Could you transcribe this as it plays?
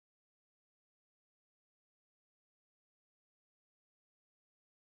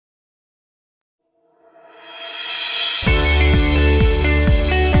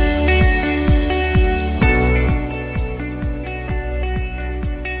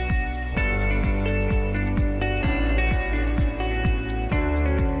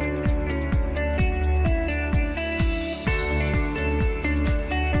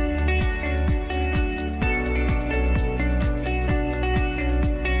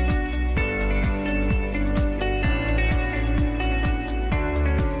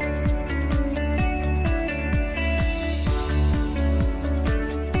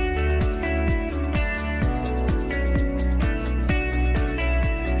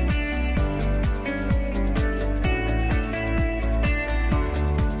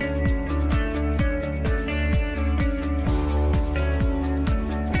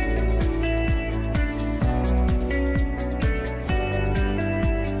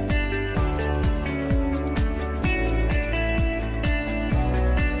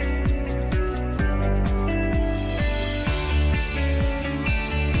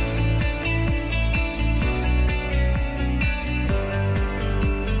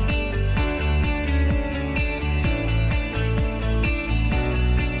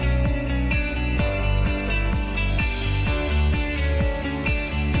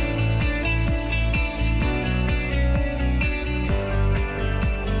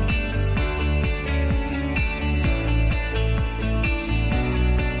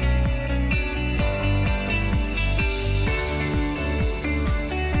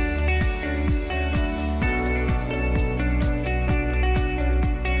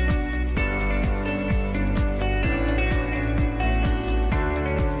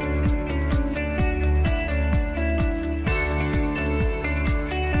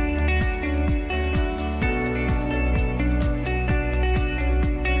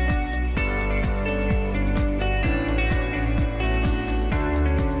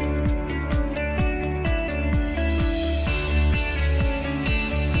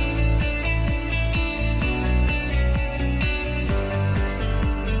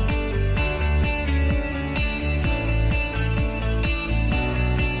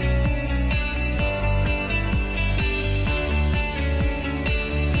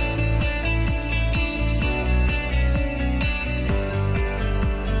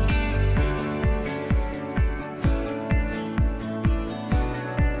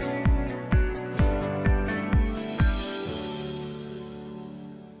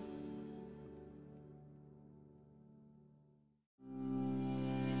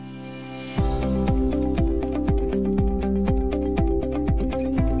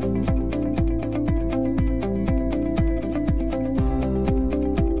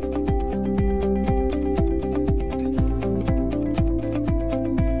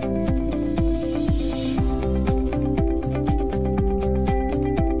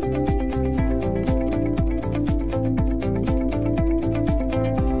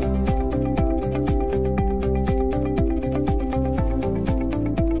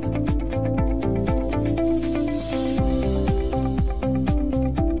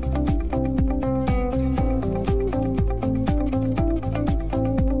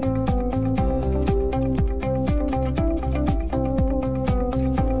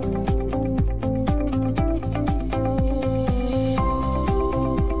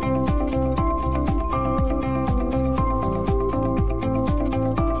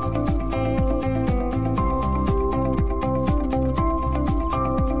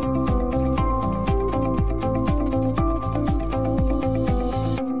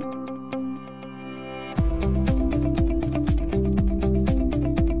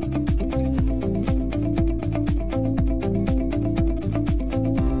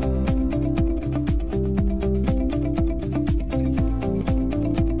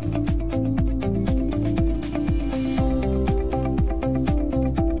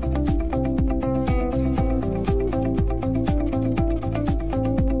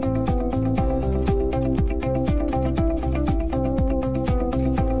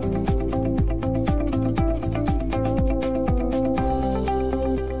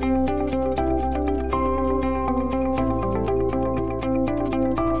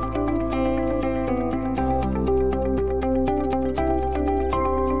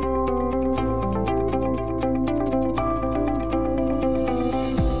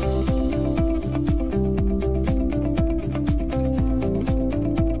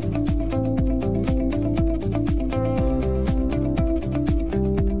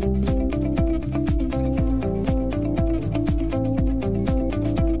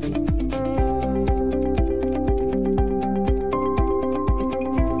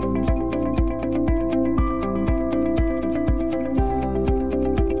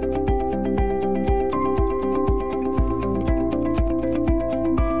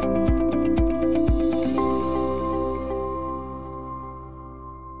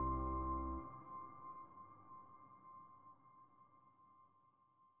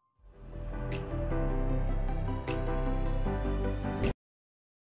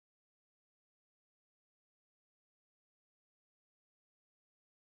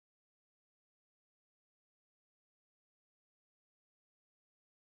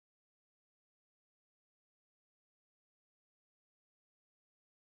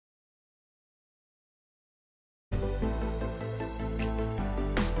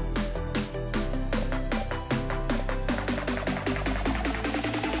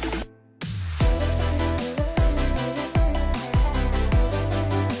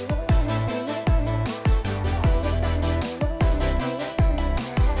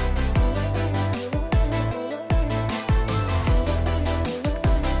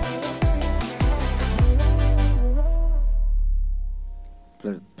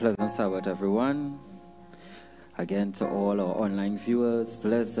Pleasant Sabbath, everyone. Again, to all our online viewers,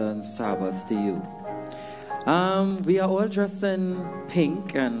 pleasant Sabbath to you. We are all dressed in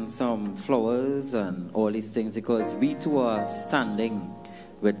pink and some flowers and all these things because we too are standing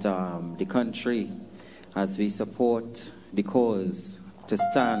with the country as we support the cause to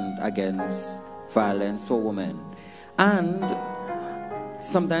stand against violence for women. And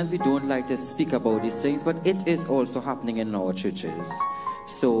sometimes we don't like to speak about these things, but it is also happening in our churches.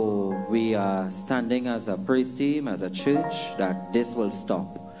 So we are standing as a praise team, as a church, that this will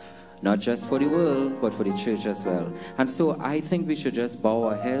stop. Not just for the world, but for the church as well. And so I think we should just bow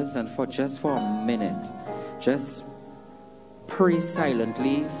our heads and for a minute, just pray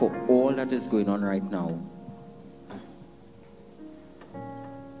silently for all that is going on right now.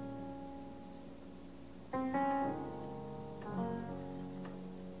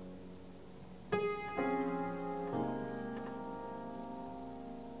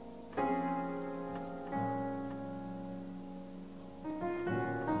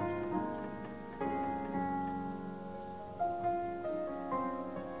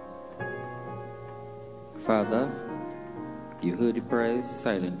 Father, you heard the prayers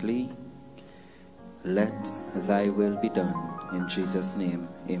silently. Let thy will be done. In Jesus' name,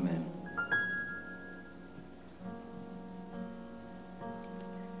 amen.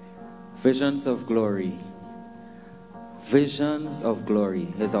 Visions of glory. Visions of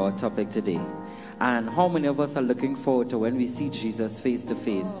glory is our topic today. And how many of us are looking forward to when we see Jesus face to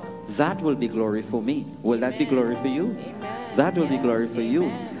face? That will be glory for me. Will that be glory for you? Amen. That will be glory for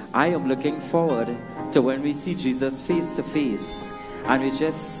you. I am looking forward to when we see Jesus face to face and we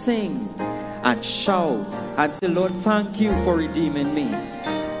just sing and shout and say, Lord, thank you for redeeming me.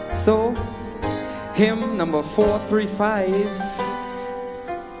 So, hymn number 435,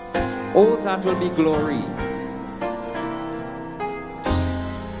 oh, that will be glory.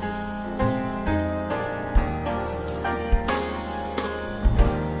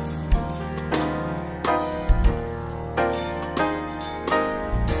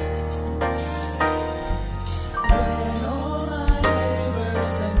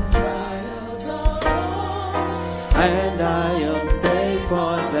 And I am safe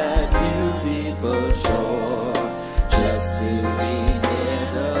on that beautiful shore, just to be near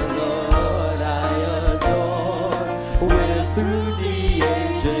the Lord I adore. Will through the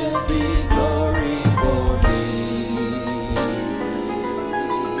ages be glory for me.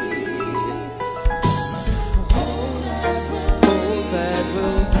 Oh, that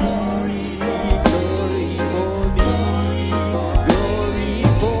will be glory for me, glory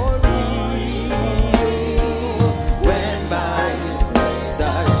for me.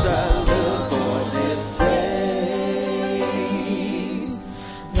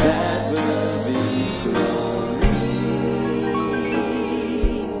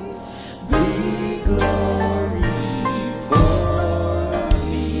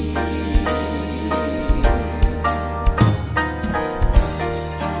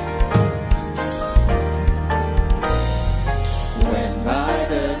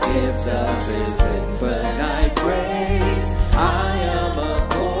 Of his infinite grace, I am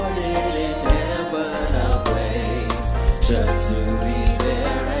accorded in heaven ablaze, just to be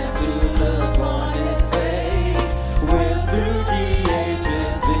there and to look on his face. Will through the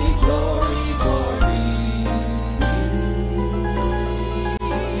ages be glory for me.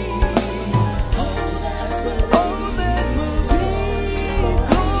 Oh, that will be glory for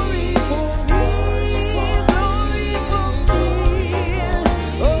me, glory for me.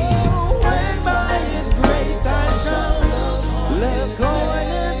 Oh, when by his grace I shall look on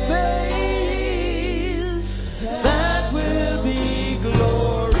his face, that will be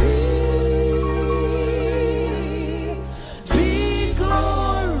glory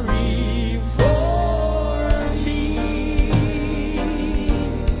for me.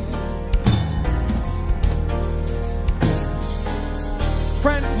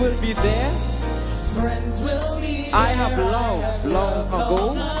 Friends will be there. Friends will be there. I have loved long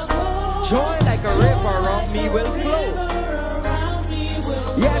ago. Joy like a river around me will flow.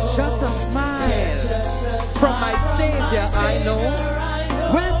 Yet just a smile from my Savior I know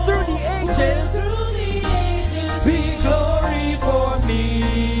will through the ages be glory for me.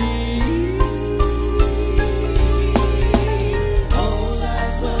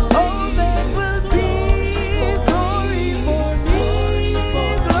 Oh, that will be glory for me,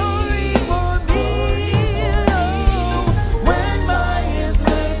 glory for me. Oh, when by his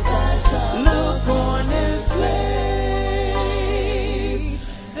grace I shall look on his face,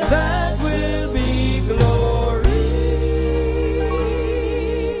 that will be glory.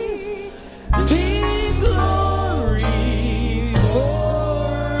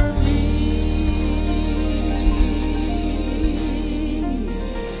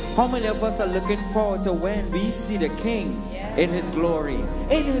 How many of us are looking forward to when we see the King in his glory?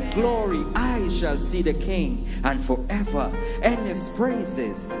 In his glory, I shall see the King, and forever in his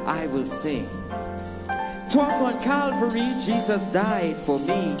praises I will sing. 'Twas on Calvary Jesus died for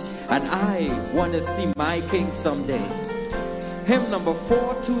me, and I want to see my King someday. Hymn number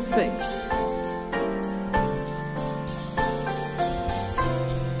 426.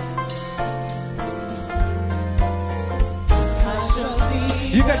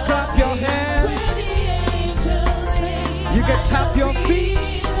 You can clap your hands. You can tap your feet.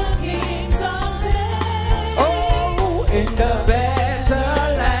 Oh, in the better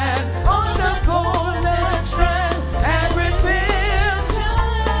land, on the golden strand, everything.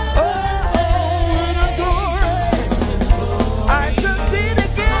 Oh, in the glory, I shall see the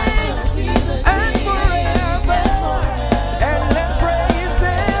King, and forever, endless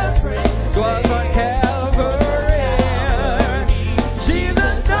praises. 'Twas on Calvary,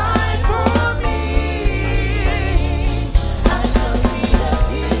 Jesus died for me. I shall see the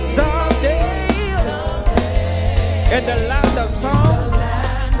King someday, in the land of song,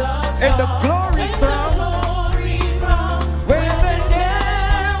 in the glory throne, where the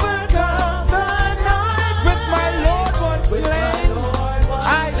never comes a night with my Lord once slain. I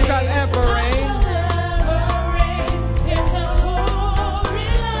shall ever reign.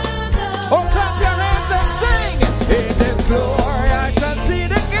 Oh, clap your hands and sing. In His glory I shall see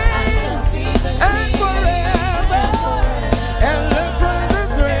the King, and forever endless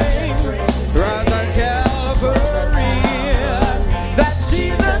praises ring. Rise on Calvary, that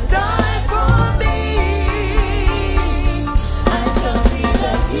Jesus died for me. I shall see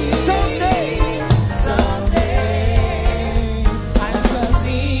the King someday. I shall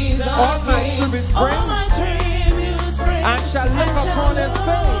see the all my tributes bring, and shall look upon His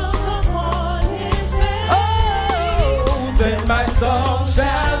face. Oh, then my song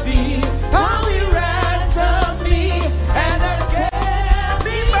shall be how He ransomed me, and has kept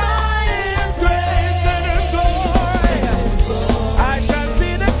me by His grace and His glory. I shall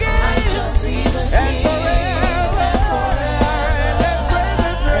see the King, and forever, endless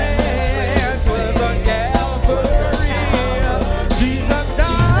praises reign. 'Twas on Calvary, Jesus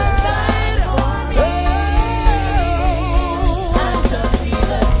died. Oh, I shall see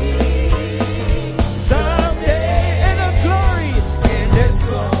the King someday in His glory, in His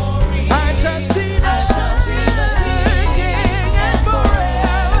glory. I shall see the King, and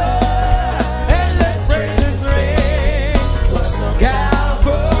forever, endless praises ring.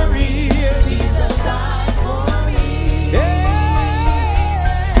 Calvary, Jesus died for me.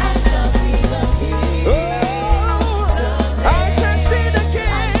 Yeah, I shall see the King. Oh, I shall see the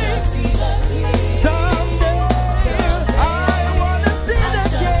King someday. I wanna see the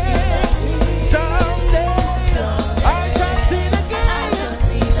King someday. I shall see the King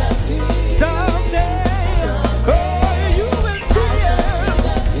someday. Oh, you will see Him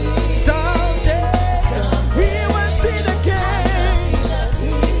someday. We will see the King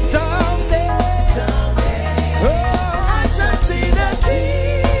someday. Oh, I shall see the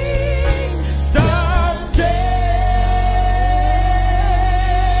King someday.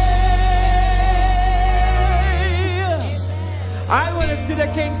 I want to see the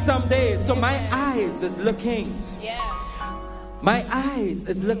King someday. So my eyes is looking. My eyes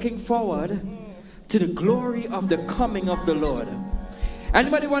is looking forward to the glory of the coming of the Lord.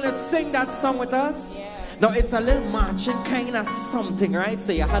 Anybody want to sing that song with us? Now it's a little marching kind of something, right?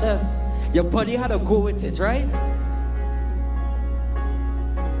 So your body had to go with it, right?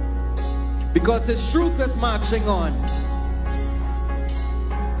 Because His truth is marching on.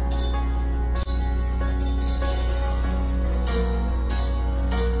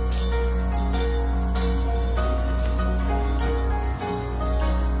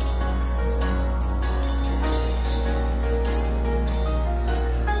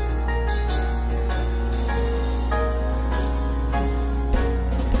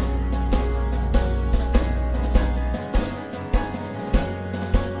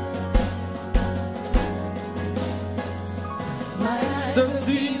 So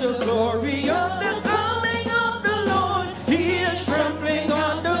see the glory of the coming of the Lord. He is trembling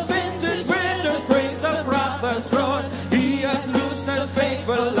on the vintage with the grace of wrath throne. He has loosed the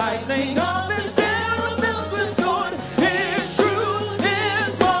faithful lightning of His seraphims with sword. His truth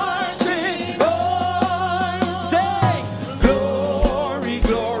is marching on. Sing glory,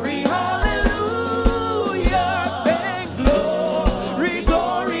 glory, hallelujah. Sing glory,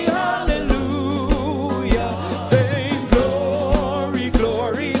 glory, hallelujah. Sing glory,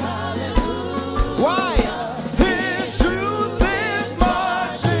 glory, hallelujah. Why? His truth is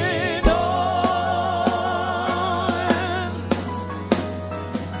marching on.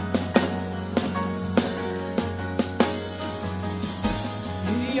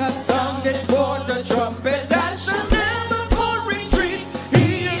 trumpet that shall never put retreat.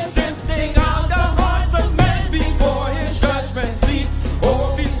 He is sifting out the hearts of men before his judgment seat.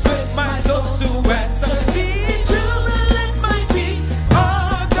 Oh, be swift, my soul, to answer. Be jubilant, my feet.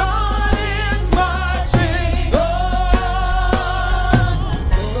 Our God is marching on.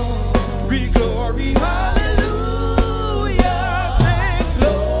 Glory, glory, hallelujah. Sing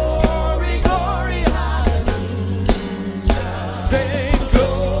glory, glory, hallelujah. Sing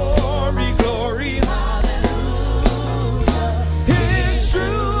glory, glory, hallelujah. His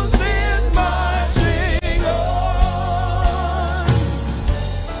truth is marching on.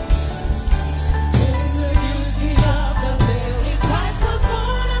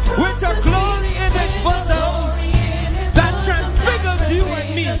 With a glory in his bosom that transfigures you and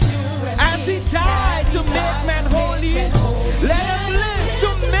me, as he died to make men holy, let us live to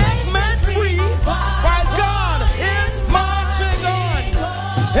make men free, while God is marching on.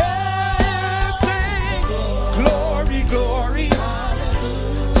 Hey, sing glory, glory,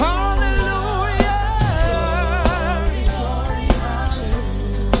 hallelujah.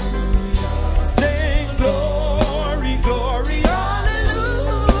 Sing glory, glory,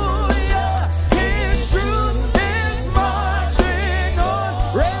 hallelujah. His truth is marching on.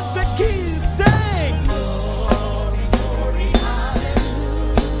 Raise the keys, sing glory, glory,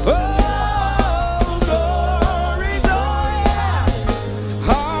 hallelujah. Oh, glory, glory,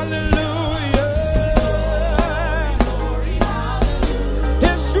 hallelujah.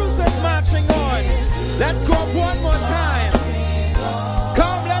 His truth is marching on. Let's go up one more time.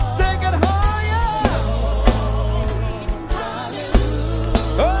 Come, let's take it higher.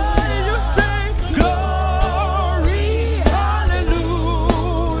 Oh, you sing glory, hallelujah.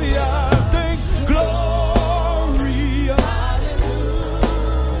 Sing glory, hallelujah.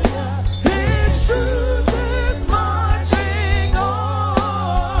 His truth is marching on.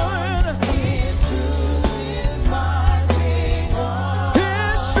 His truth is marching on.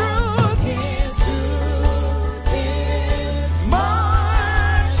 His truth is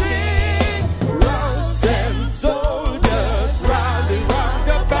marching. Rouse them soldiers, rally round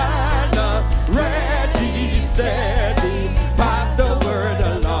the banner, ready, steady, pass the word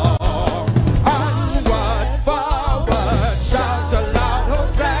along. Onward, forward, shout aloud,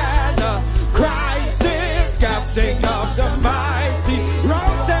 Hosanna. Christ is captain of the mighty.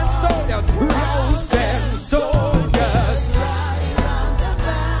 Rouse them soldiers, rally round the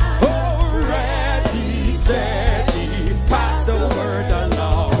banner. Oh, ready, steady, pass the word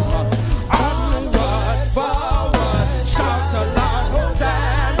along. Onward, forward, shout aloud,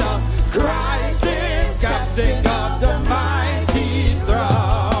 Hosanna. Christ is captain of the mighty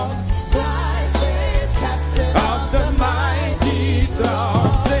throne. Christ is captain of the mighty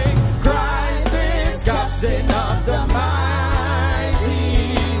throne. Sing, Christ is captain of the mighty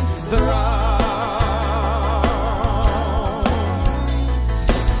throne.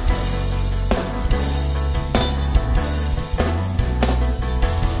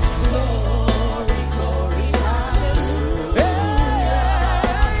 Glory, glory, hallelujah.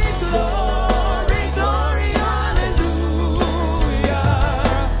 Glory, glory, hallelujah.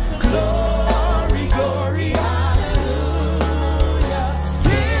 Glory, glory, hallelujah.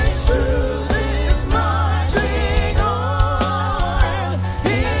 His truth is marching on.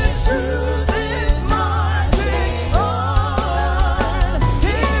 His truth is marching on.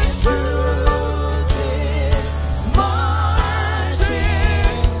 His truth is marching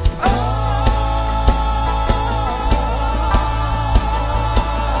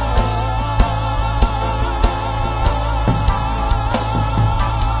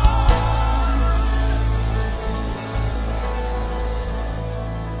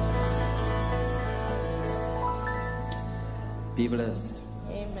Be blessed.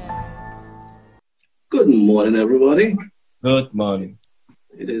 Amen. Good morning, everybody. Good morning.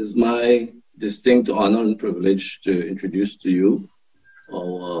 It is my distinct honor and privilege to introduce to you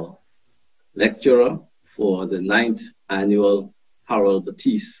our lecturer for the 9th annual Harold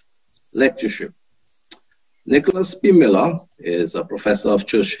Batiste Lectureship. Nicholas P. Miller is a professor of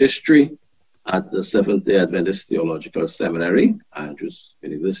church history at the Seventh-day Adventist Theological Seminary, Andrews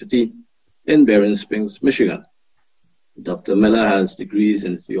University, in Berrien Springs, Michigan. Dr. Miller has degrees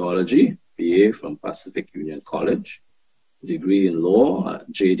in theology, BA from Pacific Union College, degree in law,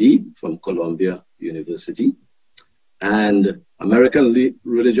 JD from Columbia University, and American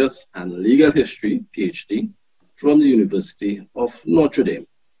Religious and Legal History, PhD, from the University of Notre Dame.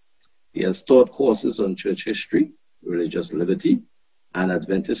 He has taught courses on church history, religious liberty, and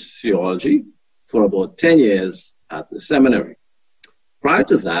Adventist theology for about 10 years at the seminary. Prior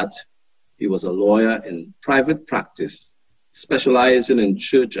to that, he was a lawyer in private practice, specializing in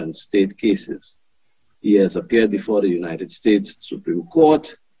church and state cases. He has appeared before the United States Supreme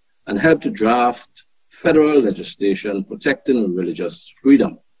Court and helped to draft federal legislation protecting religious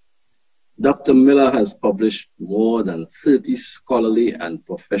freedom. Dr. Miller has published more than 30 scholarly and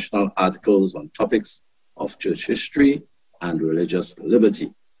professional articles on topics of church history and religious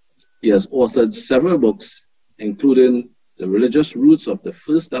liberty. He has authored several books, including The Religious Roots of the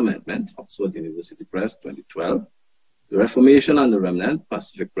First Amendment, Oxford University Press, 2012, The Reformation and the Remnant,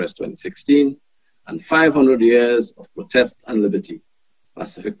 Pacific Press, 2016, and 500 Years of Protest and Liberty,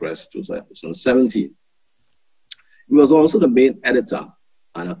 Pacific Press, 2017. He was also the main editor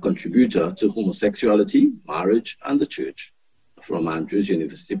and a contributor to Homosexuality, Marriage, and the Church from Andrews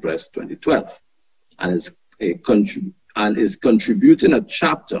University Press, 2012, and is contributing a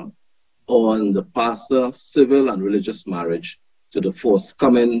chapter on the pastor, civil, and religious marriage to the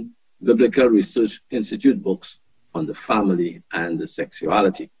forthcoming Biblical Research Institute books on the family and the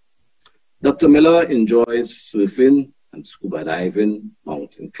sexuality. Dr. Miller enjoys surfing and scuba diving,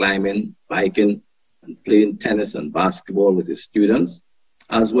 mountain climbing, biking, and playing tennis and basketball with his students,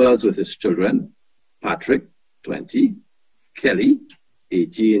 as well as with his children, Patrick, 20, Kelly,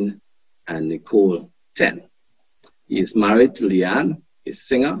 18, and Nicole, 10. He is married to Leanne, a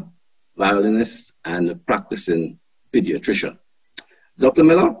singer, violinist, and a practicing pediatrician. Dr.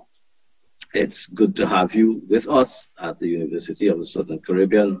 Miller, it's good to have you with us at the University of the Southern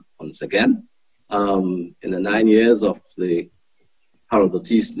Caribbean once again. In the 9 years of the Harold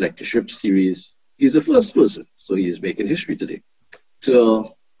Batiste lectureship series, he's the first person, so he is making history today, to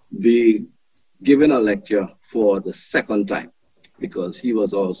be given a lecture for the second time, because he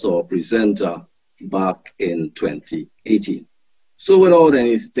was also a presenter back in 2018. So without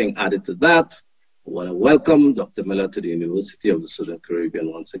anything added to that, I want to welcome Dr. Miller to the University of the Southern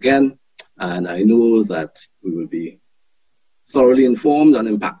Caribbean once again, and I know that we will be thoroughly informed and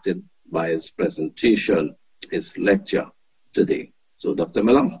impacted by his presentation, his lecture today. So Dr.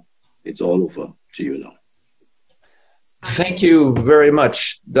 Miller, it's all over to you now. Thank you very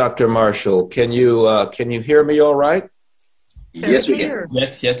much, Dr. Marshall. Can you hear me all right? Yes, we can.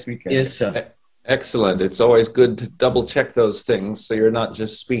 Yes, we can. Yes, sir. Excellent. It's always good to double check those things so you're not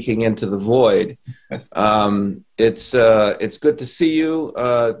just speaking into the void. It's good to see you,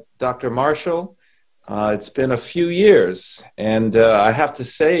 Dr. Marshall. It's been a few years, and I have to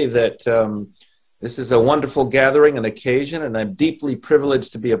say that this is a wonderful gathering and occasion, and I'm deeply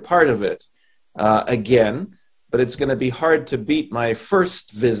privileged to be a part of it again. But it's going to be hard to beat my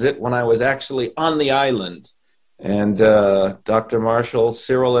first visit when I was actually on the island. And Dr. Marshall,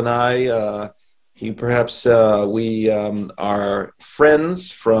 Cyril, and I, we are friends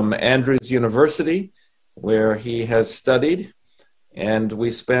from Andrews University, where he has studied. And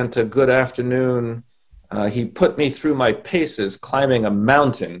we spent a good afternoon. He put me through my paces climbing a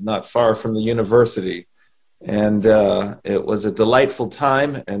mountain not far from the university. And it was a delightful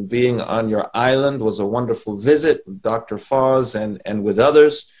time, and being on your island was a wonderful visit with Dr. Foz and with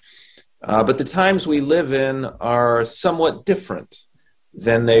others. But the times we live in are somewhat different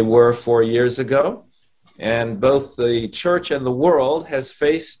than they were 4 years ago. And both the church and the world has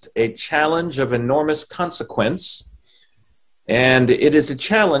faced a challenge of enormous consequence. And it is a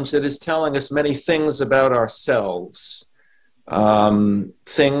challenge that is telling us many things about ourselves,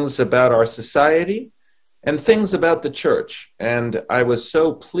 things about our society, and things about the church. And I was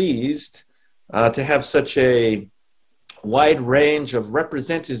so pleased to have such a wide range of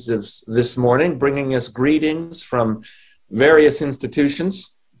representatives this morning, bringing us greetings from various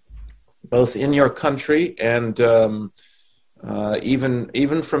institutions, both in your country and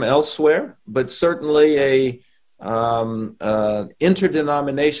even from elsewhere, but certainly a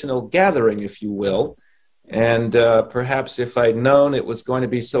interdenominational gathering, if you will. And perhaps if I'd known it was going to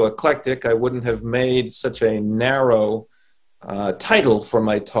be so eclectic, I wouldn't have made such a narrow title for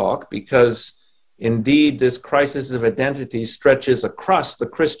my talk, because indeed this crisis of identity stretches across the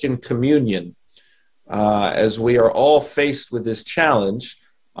Christian communion as we are all faced with this challenge.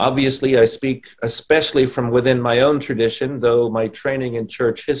 Obviously, I speak especially from within my own tradition, though my training in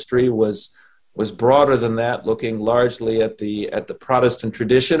church history was broader than that, looking largely at the Protestant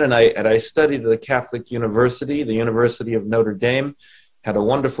tradition. And I studied at the Catholic University, the University of Notre Dame, had a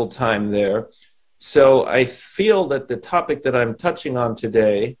wonderful time there. So I feel that the topic that I'm touching on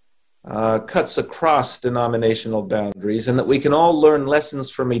today cuts across denominational boundaries, and that we can all learn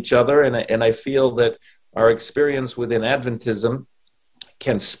lessons from each other. And I feel that our experience within Adventism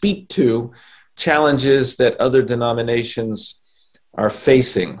can speak to challenges that other denominations are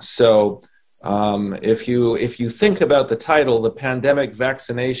facing. So if you think about the title, The Pandemic,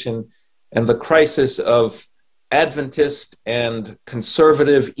 Vaccination, and the Crisis of Adventist and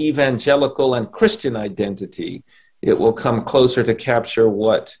conservative, evangelical, and Christian identity, it will come closer to capture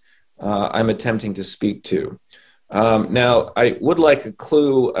what I'm attempting to speak to. Now, I would like a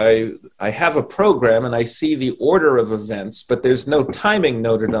clue. I have a program and I see the order of events, but there's no timing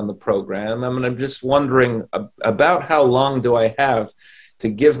noted on the program. I'm just wondering about how long do I have to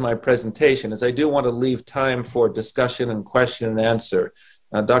give my presentation, as I do want to leave time for discussion and question and answer.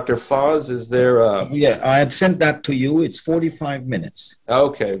 Dr. Foz, is there Yeah, I had sent that to you. It's 45 minutes.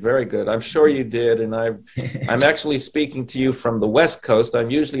 Okay, very good. I'm sure you did. And I'm actually speaking to you from the West Coast.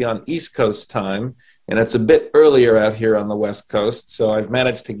 I'm usually on East Coast time, and it's a bit earlier out here on the West Coast. So I've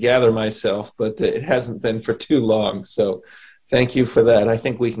managed to gather myself, but it hasn't been for too long. So thank you for that. I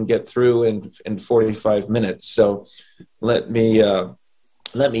think we can get through in 45 minutes. So let me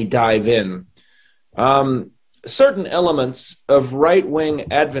dive in. Certain elements of right-wing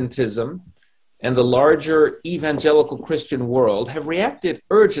Adventism and the larger evangelical Christian world have reacted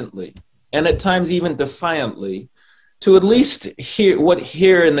urgently and at times even defiantly to at least what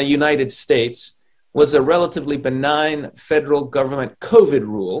here in the United States was a relatively benign federal government COVID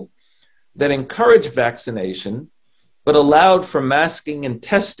rule that encouraged vaccination but allowed for masking and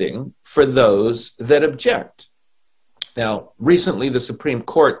testing for those that object. Now, recently the Supreme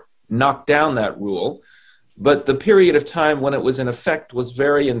Court knocked down that rule, but the period of time when it was in effect was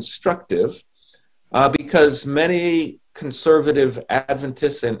very instructive because many conservative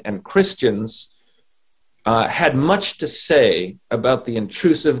Adventists and Christians had much to say about the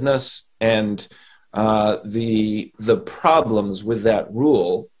intrusiveness and the problems with that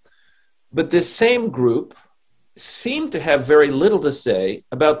rule. But this same group seemed to have very little to say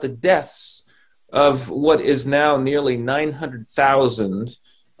about the deaths of what is now nearly 900,000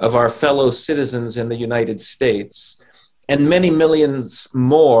 of our fellow citizens in the United States, and many millions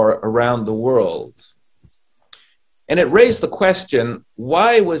more around the world. And it raised the question,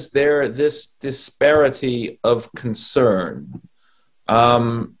 why was there this disparity of concern?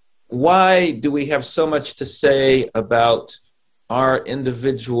 Why do we have so much to say about our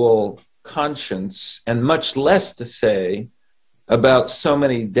individual conscience and much less to say about so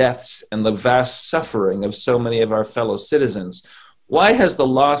many deaths and the vast suffering of so many of our fellow citizens? Why has the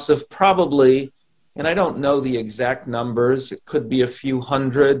loss of probably, and I don't know the exact numbers, it could be a few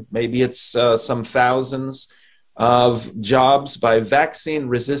hundred, maybe it's some thousands of jobs by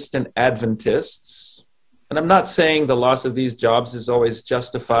vaccine-resistant Adventists, and I'm not saying the loss of these jobs is always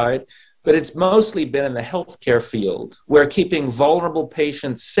justified, but it's mostly been in the healthcare field, where keeping vulnerable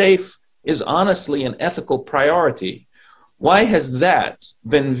patients safe is honestly an ethical priority. Why has that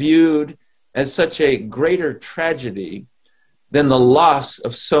been viewed as such a greater tragedy than the loss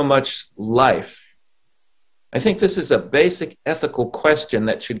of so much life? I think this is a basic ethical question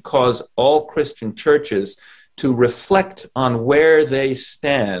that should cause all Christian churches to reflect on where they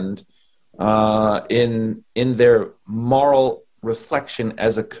stand in their moral reflection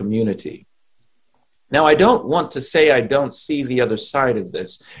as a community. Now, I don't want to say I don't see the other side of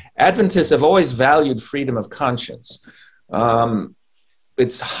this. Adventists have always valued freedom of conscience.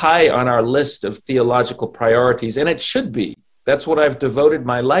 It's high on our list of theological priorities, and it should be. That's what I've devoted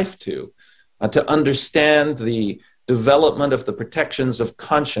my life to understand the development of the protections of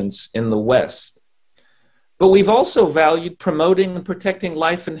conscience in the West. But we've also valued promoting and protecting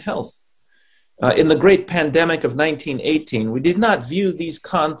life and health. In the great pandemic of 1918, we did not view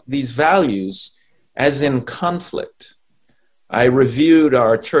these values as in conflict. I reviewed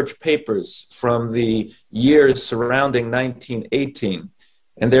our church papers from the years surrounding 1918.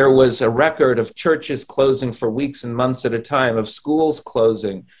 And there was a record of churches closing for weeks and months at a time, of schools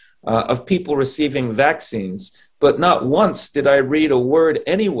closing, of people receiving vaccines. But not once did I read a word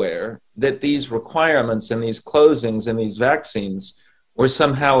anywhere that these requirements and these closings and these vaccines were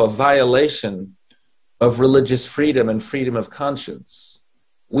somehow a violation of religious freedom and freedom of conscience.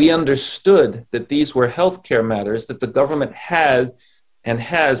 We understood that these were healthcare matters that the government had and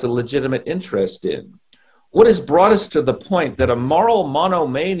has a legitimate interest in. What has brought us to the point that a moral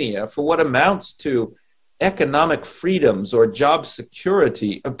monomania for what amounts to economic freedoms or job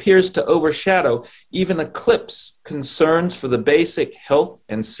security appears to overshadow, even eclipse, concerns for the basic health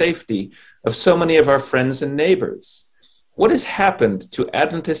and safety of so many of our friends and neighbors? What has happened to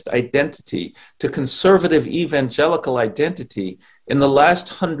Adventist identity, to conservative evangelical identity in the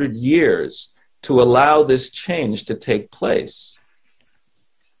last 100 years to allow this change to take place?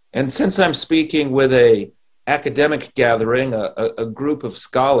 And since I'm speaking with a academic gathering, a group of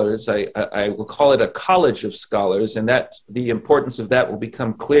scholars, I will call it a college of scholars, and that the importance of that will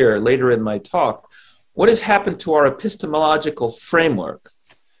become clear later in my talk. What has happened to our epistemological framework?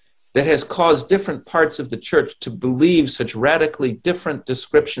 that has caused different parts of the church to believe such radically different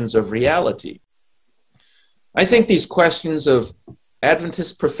descriptions of reality? I think these questions of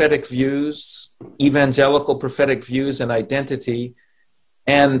Adventist prophetic views, evangelical prophetic views and identity,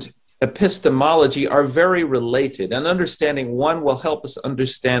 and epistemology are very related, and understanding one will help us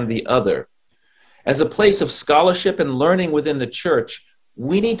understand the other. As a place of scholarship and learning within the church,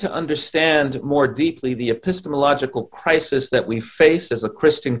 we need to understand more deeply the epistemological crisis that we face as a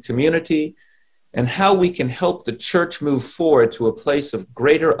Christian community and how we can help the church move forward to a place of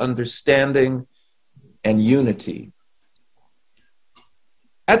greater understanding and unity.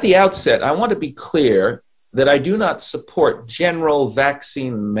 At the outset, I want to be clear that I do not support general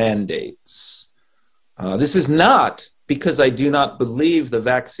vaccine mandates. This is not because I do not believe the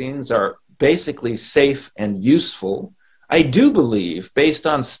vaccines are basically safe and useful. I do believe, based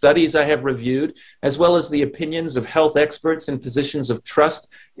on studies I have reviewed, as well as the opinions of health experts in positions of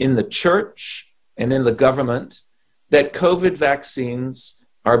trust in the church and in the government, that COVID vaccines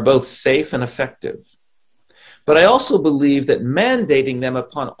are both safe and effective. But I also believe that mandating them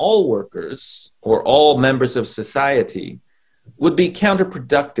upon all workers or all members of society would be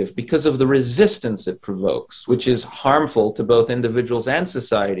counterproductive because of the resistance it provokes, which is harmful to both individuals and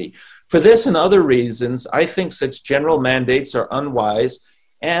society. For this and other reasons, I think such general mandates are unwise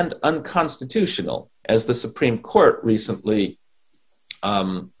and unconstitutional, as the Supreme Court recently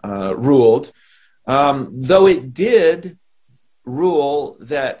ruled, though it did rule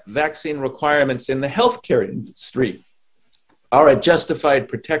that vaccine requirements in the healthcare industry are a justified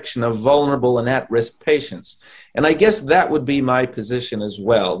protection of vulnerable and at-risk patients. And I guess that would be my position as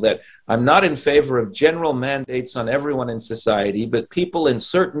well, that I'm not in favor of general mandates on everyone in society, but people in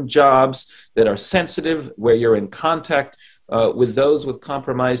certain jobs that are sensitive, where you're in contact with those with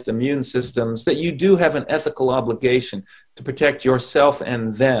compromised immune systems, that you do have an ethical obligation to protect yourself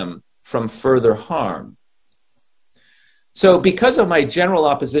and them from further harm. So because of my general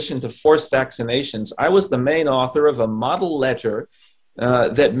opposition to forced vaccinations, I was the main author of a model letter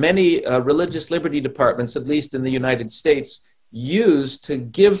that many religious liberty departments, at least in the United States, use to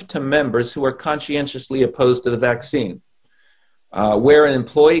give to members who are conscientiously opposed to the vaccine. Where an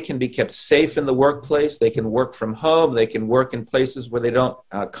employee can be kept safe in the workplace, they can work from home, they can work in places where they don't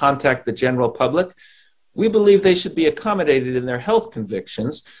contact the general public. We believe they should be accommodated in their health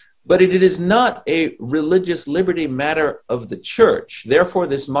convictions, but it is not a religious liberty matter of the church. Therefore,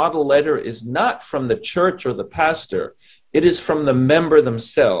 this model letter is not from the church or the pastor. It is from the member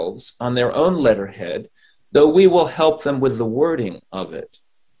themselves on their own letterhead, though we will help them with the wording of it.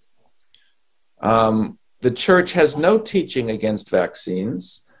 The church has no teaching against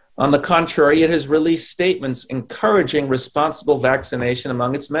vaccines. On the contrary, it has released statements encouraging responsible vaccination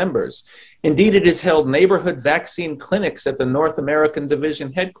among its members. Indeed, it has held neighborhood vaccine clinics at the North American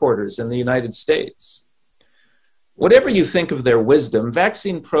Division headquarters in the United States. Whatever you think of their wisdom,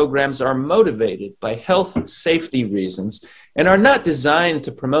 vaccine programs are motivated by health safety reasons and are not designed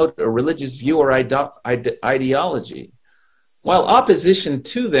to promote a religious view or ideology. While opposition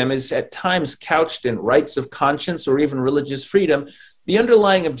to them is at times couched in rights of conscience or even religious freedom, the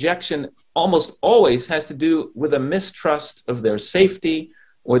underlying objection almost always has to do with a mistrust of their safety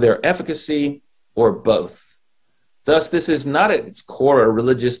or their efficacy or both. Thus, this is not at its core a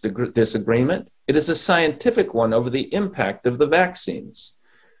religious disagreement. It is a scientific one over the impact of the vaccines.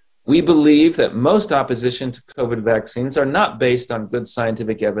 We believe that most opposition to COVID vaccines are not based on good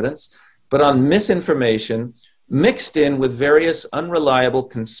scientific evidence, but on misinformation mixed in with various unreliable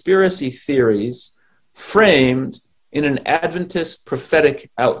conspiracy theories framed in an Adventist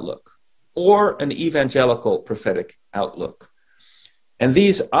prophetic outlook or an evangelical prophetic outlook. And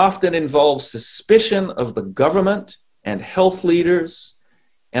these often involve suspicion of the government and health leaders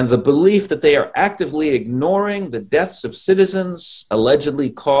and the belief that they are actively ignoring the deaths of citizens allegedly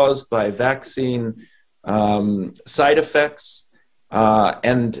caused by vaccine side effects,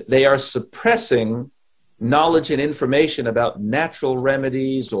 and they are suppressing knowledge and information about natural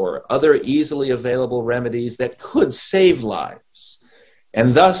remedies or other easily available remedies that could save lives,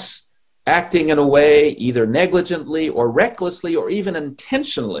 and thus acting in a way either negligently or recklessly or even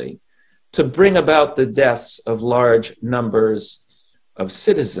intentionally to bring about the deaths of large numbers of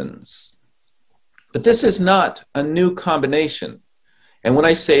citizens. But this is not a new combination. And when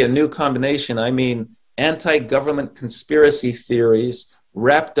I say a new combination, I mean anti-government conspiracy theories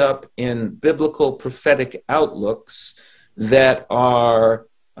wrapped up in biblical prophetic outlooks that are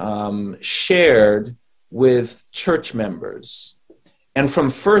shared with church members. And from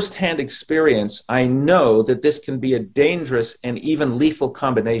firsthand experience, I know that this can be a dangerous and even lethal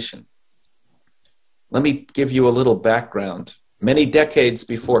combination. Let me give you a little background Many decades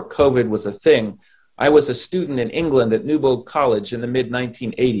before COVID was a thing, I was a student in England at Newbold College in the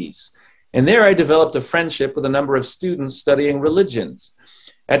mid-1980s. And there I developed a friendship with a number of students studying religions.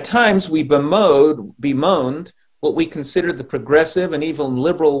 At times, we bemoaned what we considered the progressive and even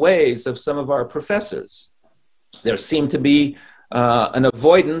liberal ways of some of our professors. There seemed to be an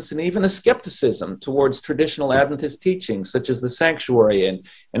avoidance and even a skepticism towards traditional Adventist teachings, such as the sanctuary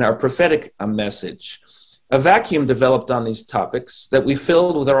and our prophetic message. A vacuum developed on these topics that we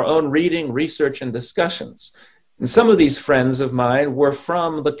filled with our own reading, research, and discussions. And some of these friends of mine were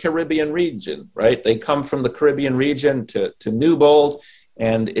from the Caribbean region, right? They come from the Caribbean region to Newbold,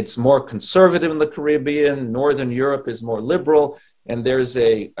 and it's more conservative in the Caribbean. Northern Europe is more liberal, and there's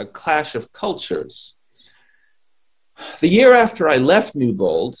a clash of cultures. The year after I left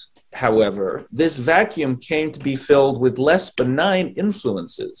Newbold, however, this vacuum came to be filled with less benign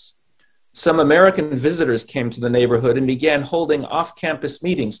influences. Some American visitors came to the neighborhood and began holding off-campus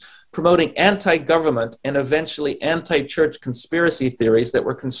meetings, promoting anti-government and eventually anti-church conspiracy theories that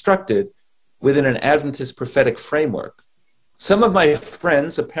were constructed within an Adventist prophetic framework. Some of my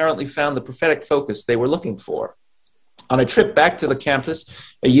friends apparently found the prophetic focus they were looking for. On a trip back to the campus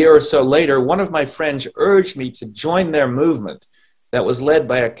a year or so later, one of my friends urged me to join their movement that was led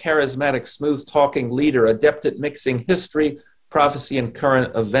by a charismatic, smooth-talking leader, adept at mixing history, prophecy, and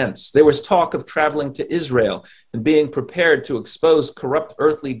current events. There was talk of traveling to Israel and being prepared to expose corrupt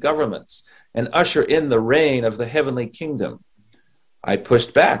earthly governments and usher in the reign of the heavenly kingdom. I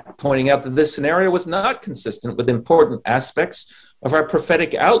pushed back, pointing out that this scenario was not consistent with important aspects of our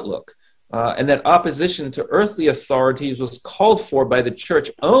prophetic outlook, and that opposition to earthly authorities was called for by the church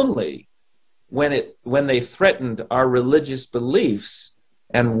only when they threatened our religious beliefs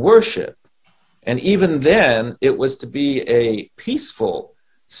and worship. And even then, it was to be a peaceful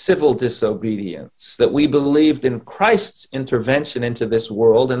civil disobedience, that we believed in Christ's intervention into this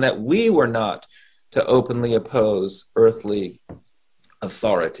world and that we were not to openly oppose earthly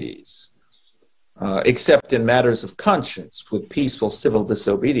authorities, except in matters of conscience with peaceful civil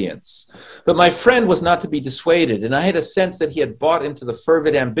disobedience. But my friend was not to be dissuaded, and I had a sense that he had bought into the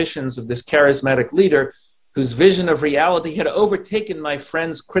fervid ambitions of this charismatic leader whose vision of reality had overtaken my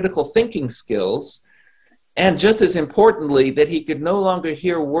friend's critical thinking skills, and just as importantly, that he could no longer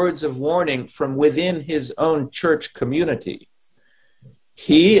hear words of warning from within his own church community.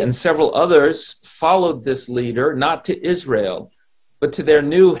 He and several others followed this leader, not to Israel, but to their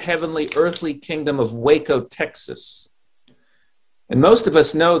new heavenly earthly kingdom of Waco, Texas. And most of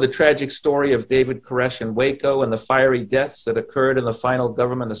us know the tragic story of David Koresh in Waco and the fiery deaths that occurred in the final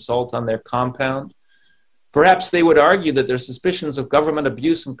government assault on their compound. Perhaps they would argue that their suspicions of government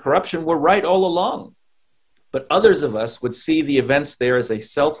abuse and corruption were right all along. But others of us would see the events there as a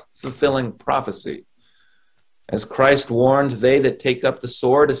self-fulfilling prophecy. As Christ warned, they that take up the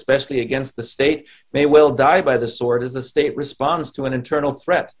sword, especially against the state, may well die by the sword as the state responds to an internal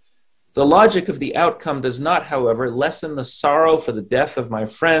threat. The logic of the outcome does not, however, lessen the sorrow for the death of my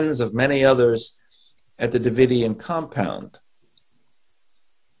friends, of many others at the Davidian compound.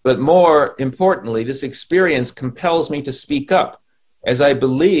 But more importantly, this experience compels me to speak up, as I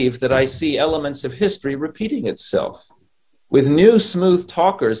believe that I see elements of history repeating itself. With new smooth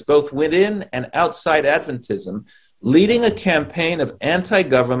talkers, both within and outside Adventism, leading a campaign of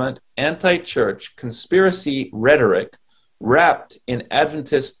anti-government, anti-church, conspiracy rhetoric wrapped in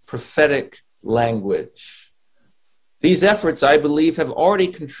Adventist prophetic language. These efforts, I believe, have already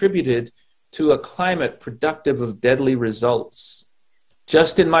contributed to a climate productive of deadly results.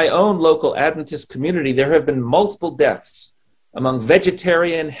 Just in my own local Adventist community, there have been multiple deaths among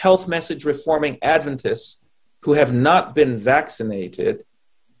vegetarian, health message reforming Adventists who have not been vaccinated.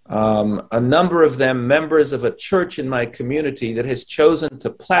 A number of them members of a church in my community that has chosen to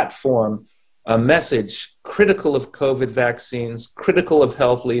platform a message critical of COVID vaccines, critical of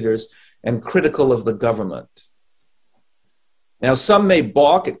health leaders, and critical of the government. Now, some may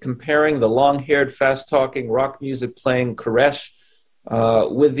balk at comparing the long-haired, fast-talking, rock music-playing Koresh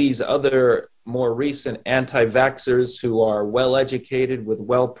with these other more recent anti-vaxxers who are well-educated with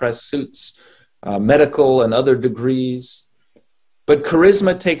well-pressed suits, medical and other degrees. But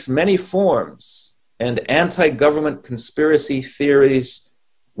charisma takes many forms, and anti-government conspiracy theories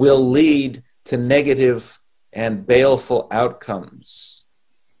will lead to negative and baleful outcomes.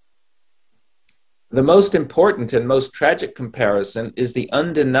 The most important and most tragic comparison is the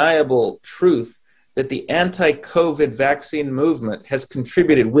undeniable truth that the anti-COVID vaccine movement has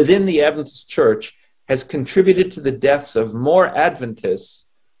contributed within the Adventist Church, has contributed to the deaths of more Adventists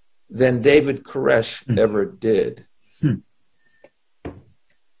than David Koresh ever did.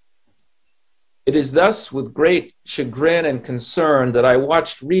 It is thus with great chagrin and concern that I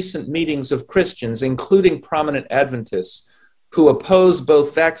watched recent meetings of Christians, including prominent Adventists, who oppose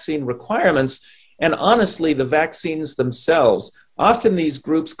both vaccine requirements and honestly the vaccines themselves. Often these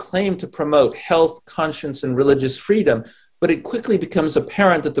groups claim to promote health, conscience, and religious freedom, but it quickly becomes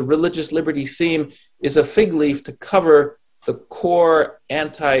apparent that the religious liberty theme is a fig leaf to cover the core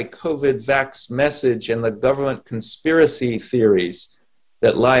anti-COVID vax message and the government conspiracy theories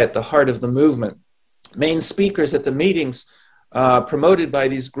that lie at the heart of the movement. Main speakers at the meetings promoted by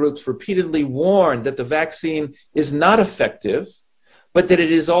these groups repeatedly warned that the vaccine is not effective, but that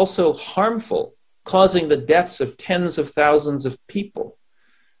it is also harmful, causing the deaths of tens of thousands of people.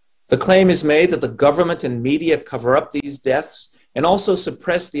 The claim is made that the government and media cover up these deaths and also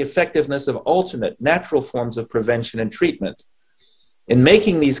suppress the effectiveness of alternate natural forms of prevention and treatment. In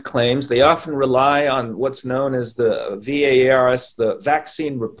making these claims, they often rely on what's known as the VARS, the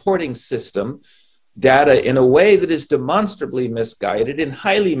Vaccine Reporting System, data in a way that is demonstrably misguided and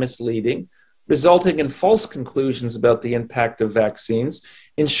highly misleading, resulting in false conclusions about the impact of vaccines.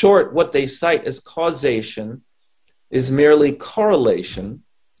 In short, what they cite as causation is merely correlation.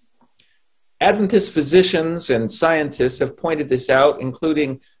 Adventist physicians and scientists have pointed this out,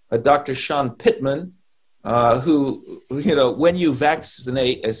 including Dr. Sean Pittman, who, when you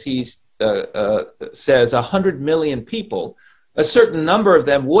vaccinate, as he says, 100 million people, a certain number of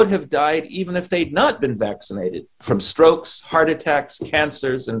them would have died even if they'd not been vaccinated, from strokes, heart attacks,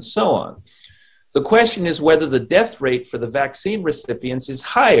 cancers, and so on. The question is whether the death rate for the vaccine recipients is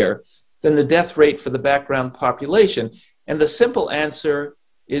higher than the death rate for the background population. And the simple answer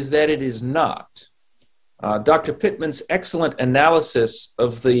is that it is not. Dr. Pittman's excellent analysis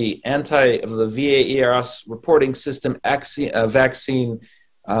of the VAERS reporting system vaccine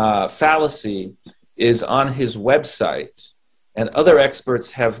fallacy is on his website, and other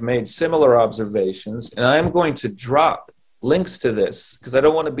experts have made similar observations, and I'm going to drop links to this because I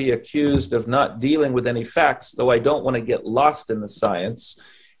don't want to be accused of not dealing with any facts, though I don't want to get lost in the science.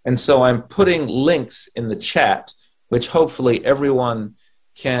 And so I'm putting links in the chat, which hopefully everyone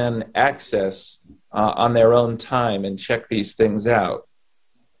can access on their own time and check these things out.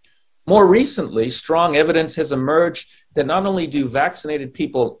 More recently, strong evidence has emerged that not only do vaccinated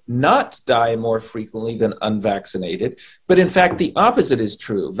people not die more frequently than unvaccinated, but in fact the opposite is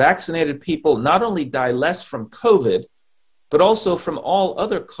true. Vaccinated people not only die less from COVID, but also from all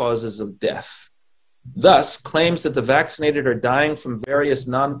other causes of death. Thus, claims that the vaccinated are dying from various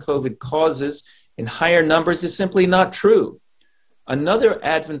non-COVID causes in higher numbers is simply not true. Another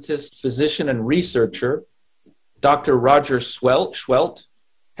Adventist physician and researcher, Dr. Roger Schwelt,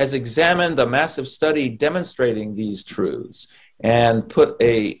 has examined a massive study demonstrating these truths and put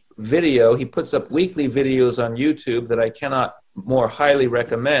a video, he puts up weekly videos on YouTube that I cannot more highly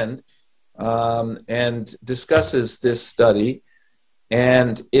recommend, and discusses this study.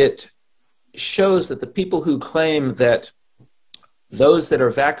 And it shows that the people who claim that those that are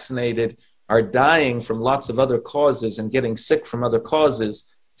vaccinated are dying from lots of other causes and getting sick from other causes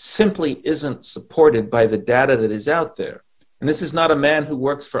simply isn't supported by the data that is out there. And this is not a man who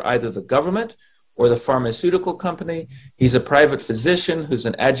works for either the government or the pharmaceutical company. He's a private physician who's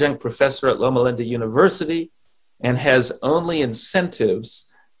an adjunct professor at Loma Linda University and has only incentives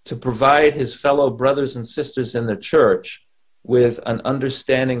to provide his fellow brothers and sisters in the church with an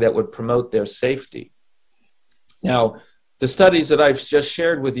understanding that would promote their safety. Now, the studies that I've just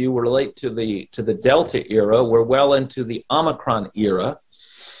shared with you relate to the Delta era. We're well into the Omicron era.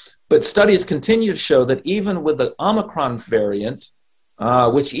 But studies continue to show that even with the Omicron variant,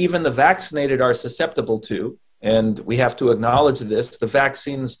 which even the vaccinated are susceptible to, and we have to acknowledge this, the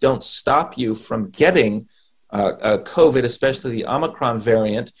vaccines don't stop you from getting COVID, especially the Omicron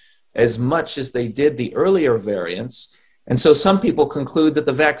variant, as much as they did the earlier variants. And so some people conclude that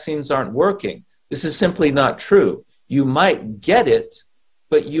the vaccines aren't working. This is simply not true. You might get it,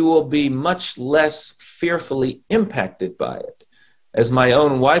 but you will be much less fearfully impacted by it. As my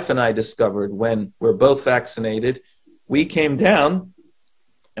own wife and I discovered when we're both vaccinated, we came down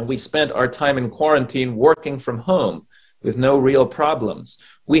and we spent our time in quarantine working from home with no real problems.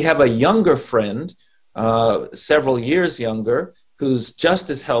 We have a younger friend, several years younger, who's just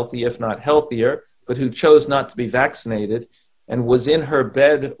as healthy, if not healthier, but who chose not to be vaccinated and was in her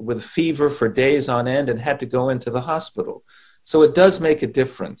bed with fever for days on end and had to go into the hospital. So it does make a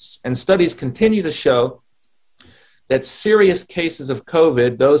difference. And studies continue to show that serious cases of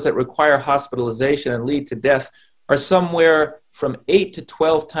COVID, those that require hospitalization and lead to death, are somewhere from 8 to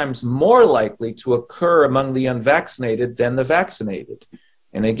 12 times more likely to occur among the unvaccinated than the vaccinated.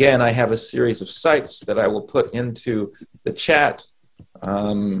 And again, I have a series of sites that I will put into the chat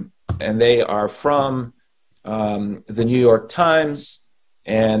and they are from the New York Times,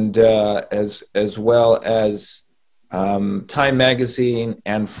 and as well as Time Magazine,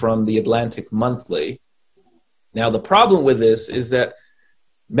 and from the Atlantic Monthly. Now, the problem with this is that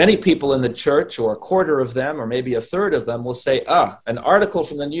many people in the church, or a quarter of them, or maybe a third of them, will say, an article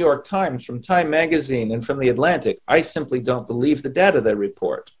from the New York Times, from Time Magazine, and from the Atlantic, I simply don't believe the data they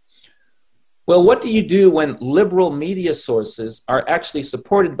report. Well, what do you do when liberal media sources are actually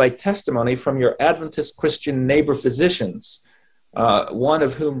supported by testimony from your Adventist Christian neighbor physicians, one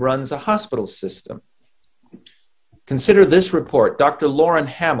of whom runs a hospital system? Consider this report. Dr. Lauren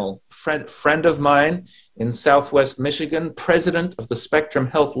Hamill, friend of mine in Southwest Michigan, president of the Spectrum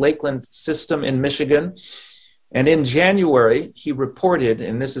Health Lakeland system in Michigan. And in January, he reported,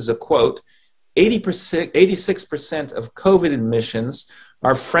 and this is a quote, 86% of COVID admissions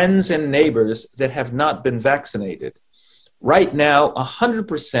are friends and neighbors that have not been vaccinated. Right now,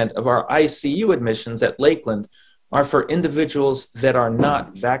 100% of our ICU admissions at Lakeland are for individuals that are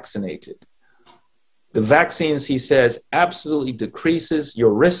not vaccinated. The vaccines, he says, absolutely decreases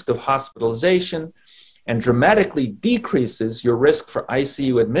your risk of hospitalization and dramatically decreases your risk for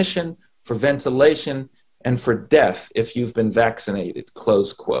ICU admission, for ventilation, and for death if you've been vaccinated,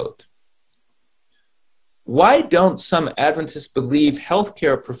 close quote. Why don't some Adventists believe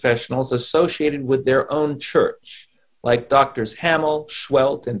healthcare professionals associated with their own church, like Doctors Hamill,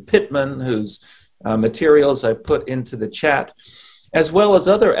 Schwelt, and Pittman, whose materials I put into the chat, as well as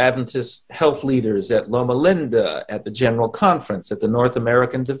other Adventist health leaders at Loma Linda, at the General Conference, at the North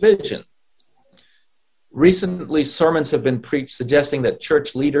American Division? Recently, sermons have been preached suggesting that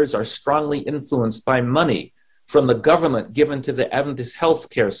church leaders are strongly influenced by money from the government given to the Adventist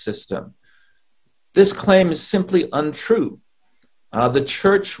healthcare system. This claim is simply untrue. The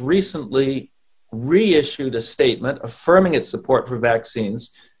church recently reissued a statement affirming its support for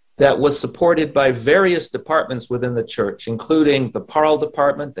vaccines that was supported by various departments within the church, including the Parle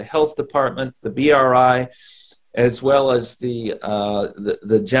Department, the Health Department, the BRI, as well as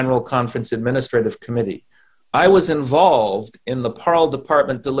the General Conference Administrative Committee. I was involved in the Parle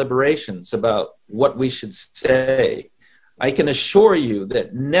Department deliberations about what we should say. I can assure you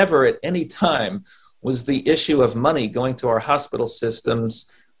that never at any time was the issue of money going to our hospital systems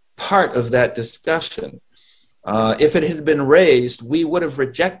part of that discussion. If it had been raised, we would have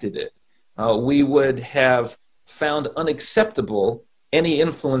rejected it. We would have found unacceptable any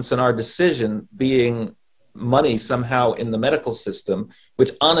influence in our decision being money somehow in the medical system,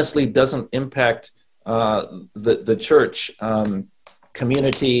 which honestly doesn't impact the church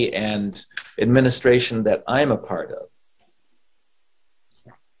community and administration that I'm a part of.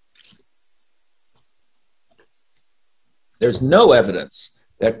 There's no evidence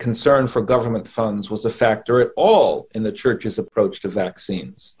that concern for government funds was a factor at all in the church's approach to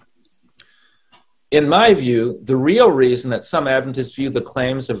vaccines. In my view, the real reason that some Adventists view the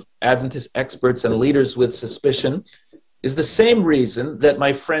claims of Adventist experts and leaders with suspicion is the same reason that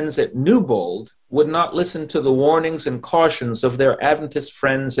my friends at Newbold would not listen to the warnings and cautions of their Adventist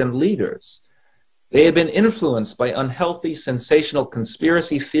friends and leaders. They had been influenced by unhealthy, sensational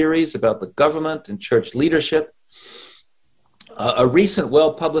conspiracy theories about the government and church leadership. A recent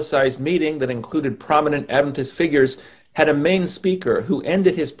well-publicized meeting that included prominent Adventist figures had a main speaker who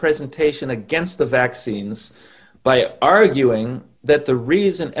ended his presentation against the vaccines by arguing that the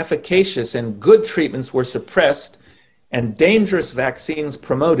reason efficacious and good treatments were suppressed and dangerous vaccines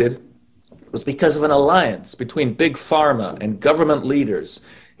promoted was because of an alliance between big pharma and government leaders,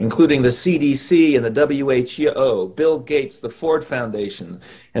 including the CDC and the WHO, Bill Gates, the Ford Foundation,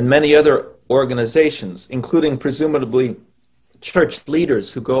 and many other organizations, including presumably church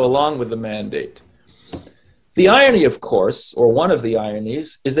leaders who go along with the mandate. The irony, of course, or one of the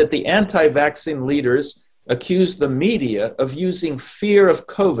ironies, is that the anti-vaccine leaders accuse the media of using fear of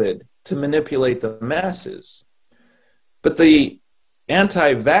COVID to manipulate the masses. But the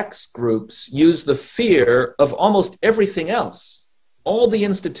anti-vax groups use the fear of almost everything else. All the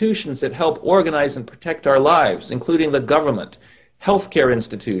institutions that help organize and protect our lives, including the government, healthcare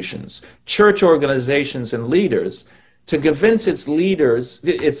institutions, church organizations, and leaders, to convince its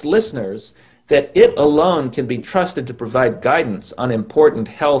listeners that it alone can be trusted to provide guidance on important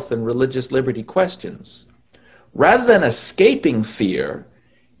health and religious liberty questions. Rather than escaping fear,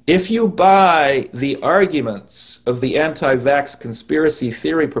 if you buy the arguments of the anti-vax conspiracy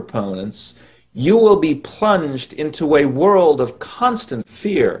theory proponents, you will be plunged into a world of constant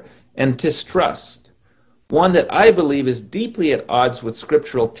fear and distrust, one that I believe is deeply at odds with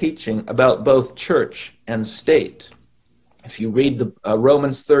scriptural teaching about both church and state. If you read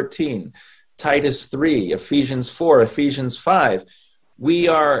Romans 13, Titus 3, Ephesians 4, Ephesians 5, we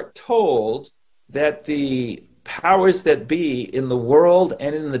are told that the powers that be in the world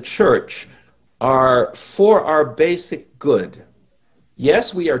and in the church are for our basic good.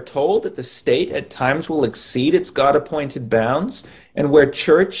 Yes, we are told that the state at times will exceed its God-appointed bounds, and where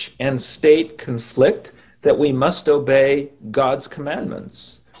church and state conflict, that we must obey God's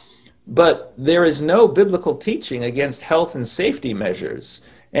commandments. But there is no biblical teaching against health and safety measures.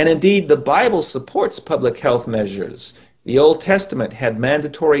 And indeed, the Bible supports public health measures. The Old Testament had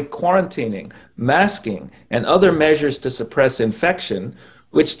mandatory quarantining, masking, and other measures to suppress infection,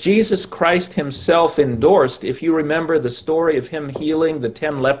 which Jesus Christ himself endorsed. If you remember the story of him healing the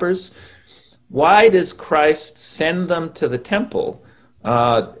 10 lepers, why does Christ send them to the temple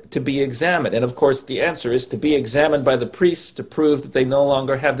to be examined? And of course, the answer is to be examined by the priests to prove that they no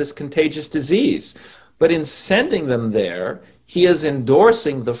longer have this contagious disease. But in sending them there, he is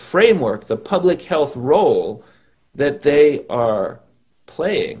endorsing the framework, the public health role that they are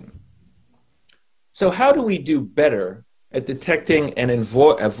playing. So how do we do better at detecting and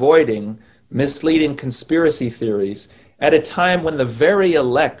avoiding misleading conspiracy theories at a time when the very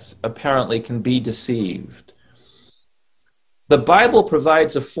elect apparently can be deceived? The Bible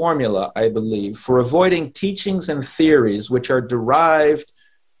provides a formula, I believe, for avoiding teachings and theories which are derived,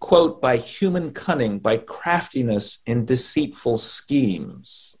 quote, by human cunning, by craftiness in deceitful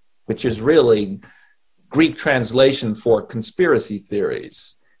schemes, which is really Greek translation for conspiracy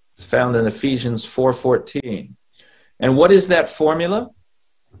theories. It's found in Ephesians 4:14. And what is that formula?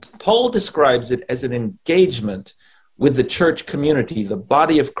 Paul describes it as an engagement with the church community, the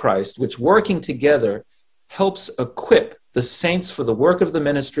body of Christ, which working together helps equip the saints for the work of the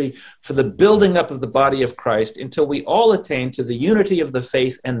ministry, for the building up of the body of Christ, until we all attain to the unity of the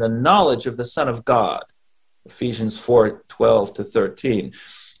faith and the knowledge of the Son of God. Ephesians 4:12-13.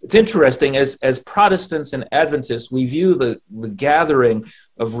 It's interesting, as Protestants and Adventists, we view the gathering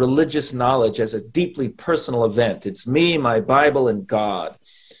of religious knowledge as a deeply personal event. It's me, my Bible, and God.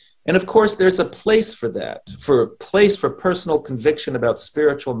 And of course, there's a place for that, for personal conviction about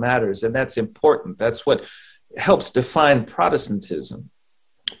spiritual matters, and that's important. That's what helps define Protestantism.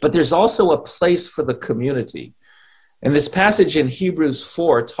 But there's also a place for the community. And this passage in Hebrews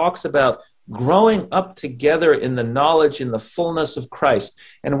 4 talks about growing up together in the knowledge, in the fullness of Christ.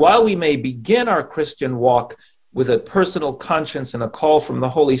 And while we may begin our Christian walk with a personal conscience and a call from the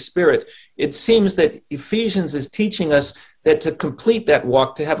Holy Spirit, it seems that Ephesians is teaching us that to complete that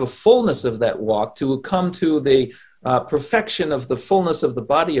walk, to have a fullness of that walk, to come to the perfection of the fullness of the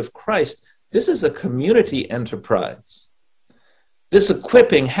body of Christ, this is a community enterprise. This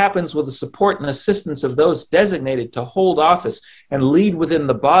equipping happens with the support and assistance of those designated to hold office and lead within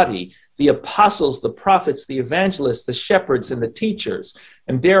the body, the apostles, the prophets, the evangelists, the shepherds, and the teachers,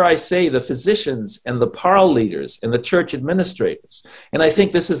 and dare I say, the physicians and the parl leaders and the church administrators. And I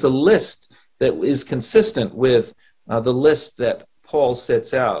think this is a list that is consistent with the list that Paul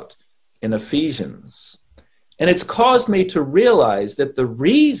sets out in Ephesians. And it's caused me to realize that the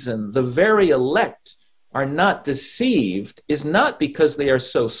reason the very elect are not deceived is not because they are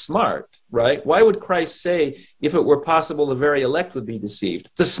so smart, right? Why would Christ say, if it were possible, the very elect would be deceived?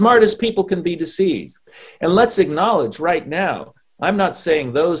 The smartest people can be deceived. And let's acknowledge right now, I'm not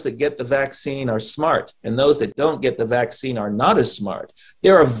saying those that get the vaccine are smart and those that don't get the vaccine are not as smart.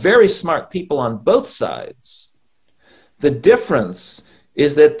 There are very smart people on both sides. The difference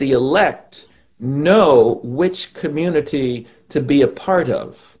is that the elect know which community to be a part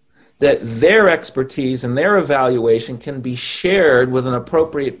of, that their expertise and their evaluation can be shared with an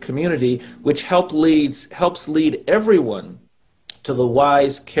appropriate community, which helps lead everyone to the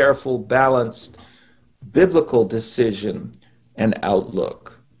wise, careful, balanced, biblical decision and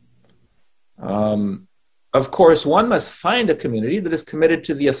outlook. Of course, one must find a community that is committed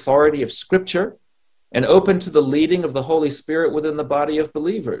to the authority of Scripture and open to the leading of the Holy Spirit within the body of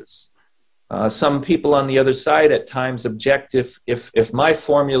believers. Some people on the other side at times object if my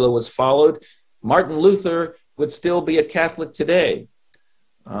formula was followed, Martin Luther would still be a Catholic today.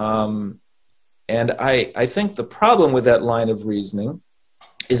 And I think the problem with that line of reasoning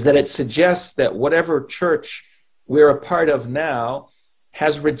is that it suggests that whatever church we're a part of now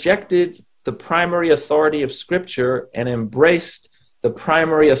has rejected the primary authority of Scripture and embraced the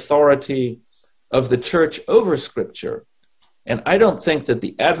primary authority of the church over Scripture. And I don't think that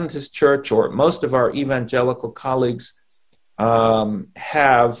the Adventist church or most of our evangelical colleagues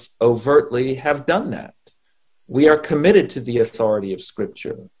have done that. We are committed to the authority of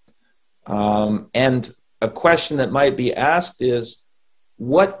Scripture. And a question that might be asked is,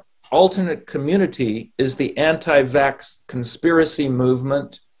 what alternate community is the anti-vax conspiracy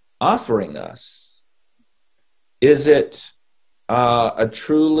movement offering us? Is it a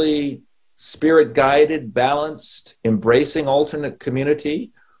truly spirit-guided, balanced, embracing alternate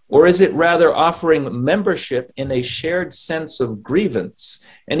community? Or is it rather offering membership in a shared sense of grievance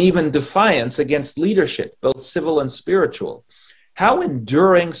and even defiance against leadership, both civil and spiritual? How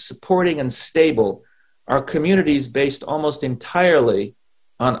enduring, supporting, and stable are communities based almost entirely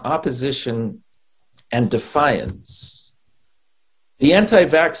on opposition and defiance? The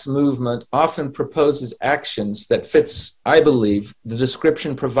anti-vax movement often proposes actions that fits, I believe, the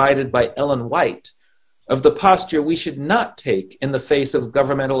description provided by Ellen White of the posture we should not take in the face of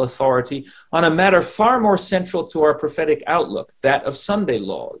governmental authority on a matter far more central to our prophetic outlook, that of Sunday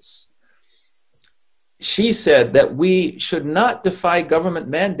laws. She said that we should not defy government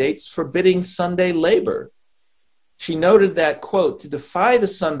mandates forbidding Sunday labor. She noted that, quote, to defy the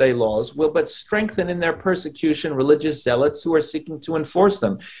Sunday laws will but strengthen in their persecution religious zealots who are seeking to enforce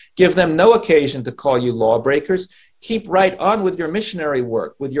them. Give them no occasion to call you lawbreakers. Keep right on with your missionary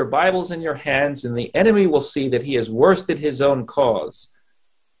work, with your Bibles in your hands, and the enemy will see that he has worsted his own cause.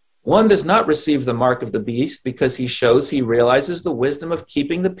 One does not receive the mark of the beast because he shows he realizes the wisdom of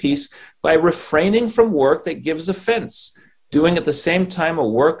keeping the peace by refraining from work that gives offense, doing at the same time a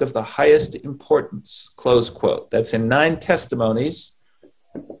work of the highest importance, close quote. That's in 9 Testimonies,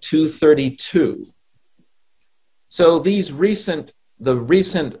 232. So the recent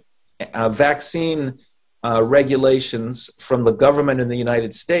vaccine regulations from the government in the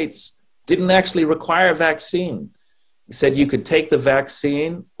United States didn't actually require a vaccine. It said you could take the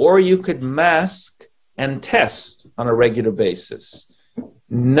vaccine or you could mask and test on a regular basis.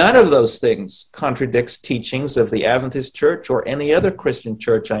 None of those things contradicts teachings of the Adventist Church or any other Christian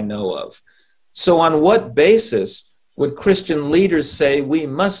church I know of. So on what basis would Christian leaders say we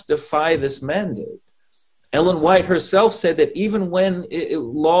must defy this mandate? Ellen White herself said that even when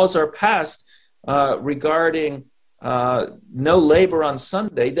laws are passed regarding no labor on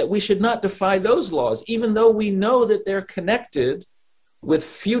Sunday, that we should not defy those laws, even though we know that they're connected with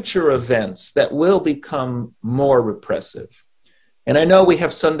future events that will become more repressive. And I know we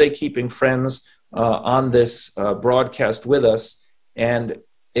have Sunday keeping friends on this broadcast with us, and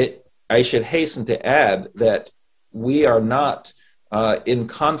I should hasten to add that we are not in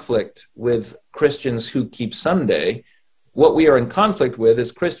conflict with Christians who keep Sunday. What we are in conflict with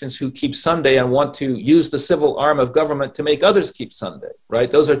is Christians who keep Sunday and want to use the civil arm of government to make others keep Sunday,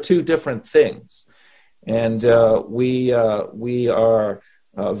 right? Those are two different things. And we are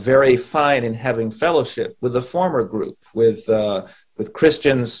very fine in having fellowship with the former group, with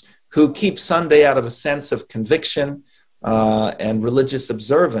Christians who keep Sunday out of a sense of conviction and religious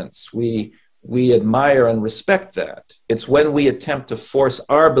observance. We admire and respect that. It's when we attempt to force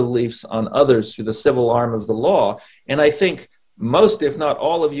our beliefs on others through the civil arm of the law. And I think most, if not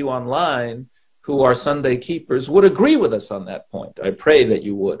all of you online who are Sunday keepers would agree with us on that point. I pray that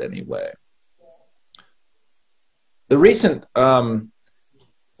you would anyway. The recent,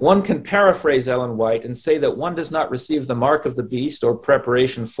 one can paraphrase Ellen White and say that one does not receive the mark of the beast or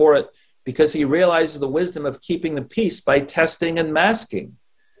preparation for it because he realizes the wisdom of keeping the peace by testing and masking.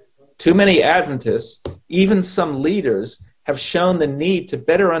 Too many Adventists, even some leaders, have shown the need to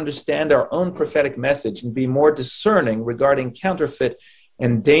better understand our own prophetic message and be more discerning regarding counterfeit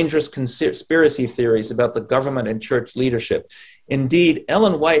and dangerous conspiracy theories about the government and church leadership. Indeed,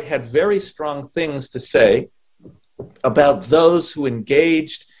 Ellen White had very strong things to say about those who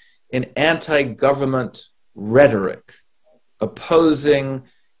engaged in anti-government rhetoric, opposing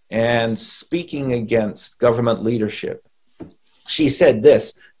and speaking against government leadership. She said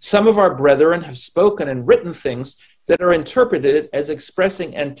this: some of our brethren have spoken and written things that are interpreted as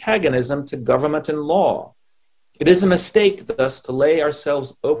expressing antagonism to government and law. It is a mistake, thus, to lay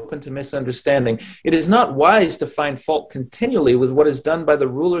ourselves open to misunderstanding. It is not wise to find fault continually with what is done by the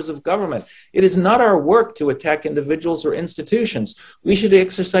rulers of government. It is not our work to attack individuals or institutions. We should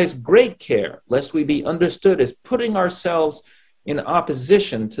exercise great care, lest we be understood as putting ourselves in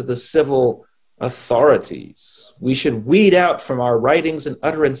opposition to the civil authorities. We should weed out from our writings and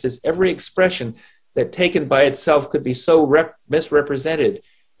utterances every expression that, taken by itself, could be so misrepresented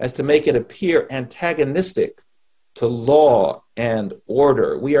as to make it appear antagonistic to law and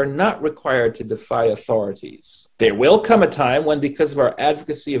order. We are not required to defy authorities. There will come a time when, because of our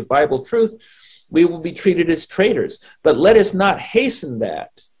advocacy of Bible truth, we will be treated as traitors. But let us not hasten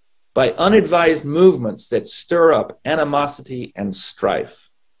that by unadvised movements that stir up animosity and strife.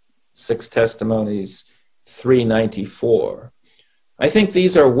 6 Testimonies 394. I think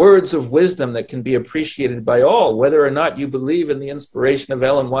these are words of wisdom that can be appreciated by all, whether or not you believe in the inspiration of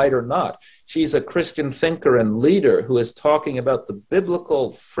Ellen White or not. She's a Christian thinker and leader who is talking about the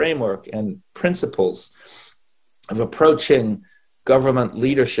biblical framework and principles of approaching government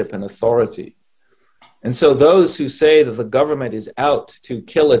leadership and authority. And so those who say that the government is out to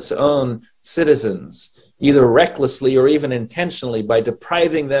kill its own citizens, either recklessly or even intentionally, by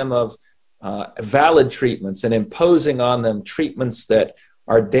depriving them of valid treatments and imposing on them treatments that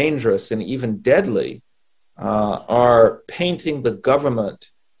are dangerous and even deadly, are painting the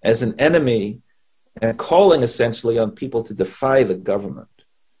government as an enemy and calling essentially on people to defy the government.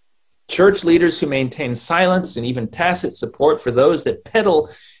 Church leaders who maintain silence and even tacit support for those that peddle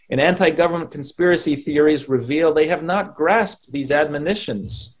in anti-government conspiracy theories reveal they have not grasped these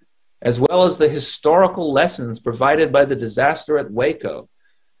admonitions, as well as the historical lessons provided by the disaster at Waco.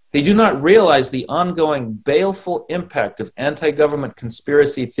 They do not realize the ongoing baleful impact of anti-government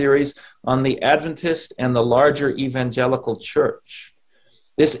conspiracy theories on the Adventist and the larger evangelical church.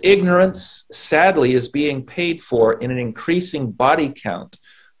 This ignorance, sadly, is being paid for in an increasing body count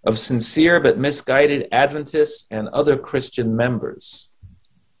of sincere but misguided Adventists and other Christian members.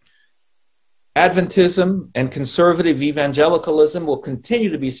 Adventism and conservative evangelicalism will continue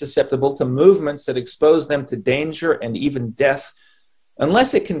to be susceptible to movements that expose them to danger and even death,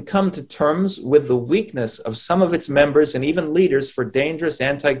 unless it can come to terms with the weakness of some of its members and even leaders for dangerous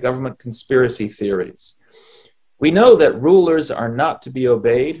anti-government conspiracy theories. We know that rulers are not to be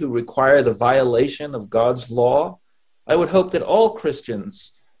obeyed who require the violation of God's law. I would hope that all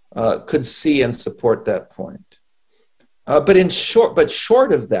Christians could see and support that point. But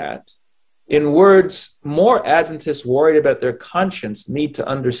short of that, in words more Adventists worried about their conscience need to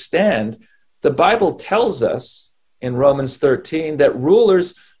understand, the Bible tells us in Romans 13 that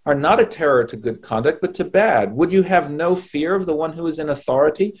rulers are not a terror to good conduct, but to bad. Would you have no fear of the one who is in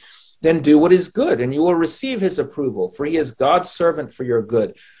authority? Then do what is good, and you will receive his approval, for he is God's servant for your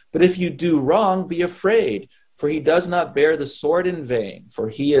good. But if you do wrong, be afraid, for he does not bear the sword in vain, for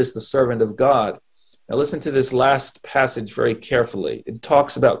he is the servant of God. Now listen to this last passage very carefully. It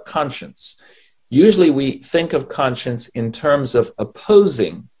talks about conscience. Usually we think of conscience in terms of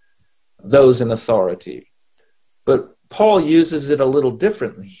opposing those in authority, but Paul uses it a little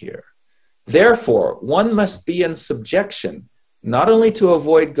differently here. Therefore, one must be in subjection, not only to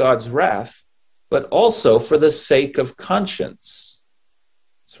avoid God's wrath, but also for the sake of conscience.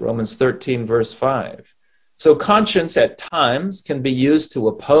 It's Romans 13, verse 5. So conscience at times can be used to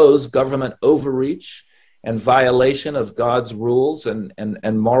oppose government overreach and violation of God's rules and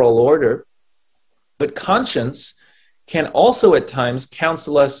moral order. But conscience can also at times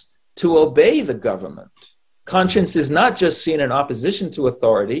counsel us to obey the government. Conscience is not just seen in opposition to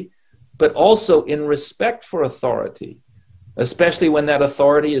authority, but also in respect for authority, especially when that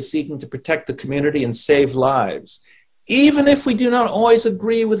authority is seeking to protect the community and save lives, even if we do not always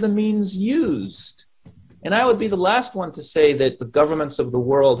agree with the means used. And I would be the last one to say that the governments of the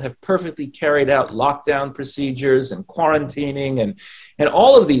world have perfectly carried out lockdown procedures and quarantining and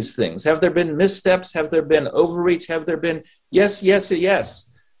all of these things. Have there been missteps? Have there been overreach? Have there been yes, yes, yes?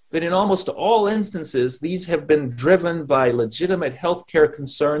 But in almost all instances, these have been driven by legitimate healthcare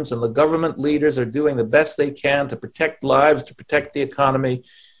concerns, and the government leaders are doing the best they can to protect lives, to protect the economy,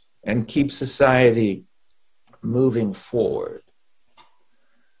 and keep society moving forward.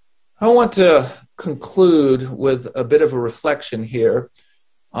 I want to conclude with a bit of a reflection here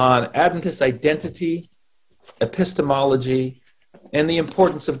on Adventist identity, epistemology, and the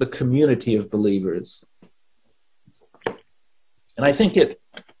importance of the community of believers. And I think it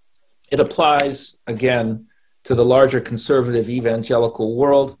applies, again, to the larger conservative evangelical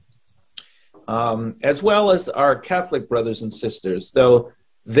world, as well as our Catholic brothers and sisters, though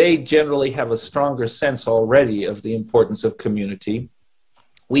they generally have a stronger sense already of the importance of community.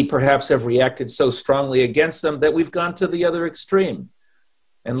 We perhaps have reacted so strongly against them that we've gone to the other extreme.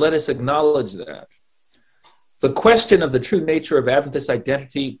 And let us acknowledge that. The question of the true nature of Adventist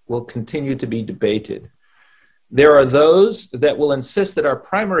identity will continue to be debated. There are those that will insist that our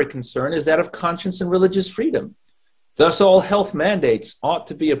primary concern is that of conscience and religious freedom. Thus, all health mandates ought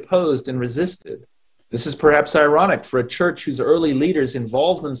to be opposed and resisted. This is perhaps ironic for a church whose early leaders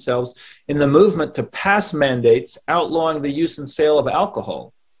involved themselves in the movement to pass mandates outlawing the use and sale of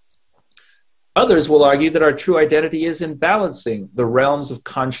alcohol. Others will argue that our true identity is in balancing the realms of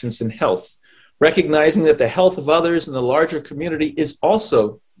conscience and health, recognizing that the health of others in the larger community is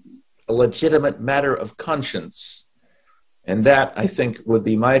also a legitimate matter of conscience. And that, I think, would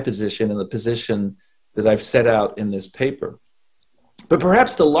be my position and the position that I've set out in this paper. But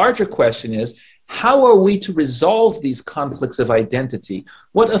perhaps the larger question is, how are we to resolve these conflicts of identity?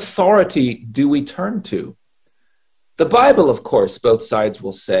 What authority do we turn to? The Bible, of course, both sides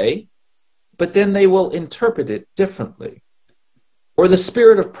will say, but then they will interpret it differently. Or the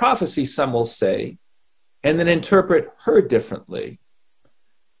spirit of prophecy, some will say, and then interpret her differently.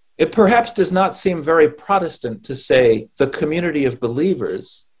 It perhaps does not seem very Protestant to say the community of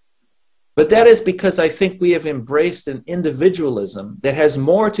believers, but that is because I think we have embraced an individualism that has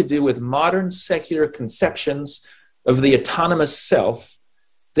more to do with modern secular conceptions of the autonomous self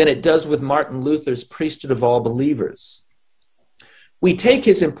than it does with Martin Luther's priesthood of all believers. We take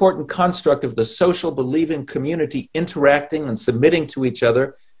his important construct of the social believing community interacting and submitting to each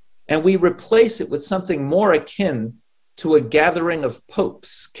other, and we replace it with something more akin to a gathering of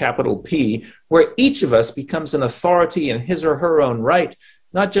popes, capital P, where each of us becomes an authority in his or her own right,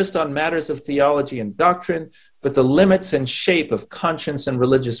 not just on matters of theology and doctrine, but the limits and shape of conscience and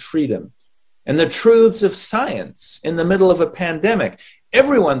religious freedom, and the truths of science in the middle of a pandemic.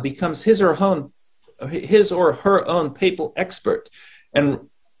 Everyone becomes his or her own papal expert, and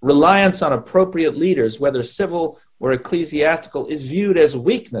reliance on appropriate leaders, whether civil or ecclesiastical, is viewed as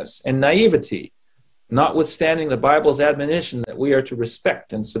weakness and naivety, notwithstanding the Bible's admonition that we are to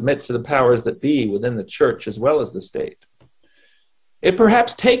respect and submit to the powers that be within the church as well as the state. It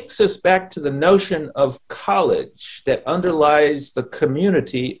perhaps takes us back to the notion of college that underlies the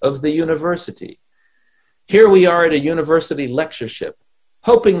community of the university. Here we are at a university lectureship,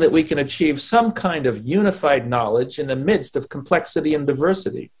 hoping that we can achieve some kind of unified knowledge in the midst of complexity and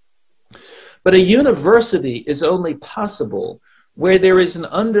diversity. But a university is only possible where there is an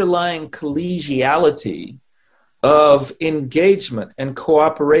underlying collegiality of engagement and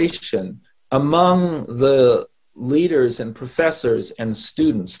cooperation among the leaders and professors and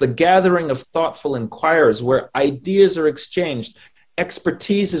students, the gathering of thoughtful inquirers where ideas are exchanged,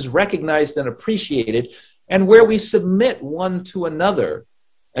 expertise is recognized and appreciated, and where we submit one to another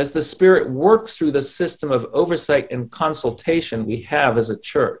as the Spirit works through the system of oversight and consultation we have as a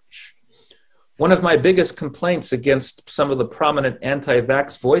church. One of my biggest complaints against some of the prominent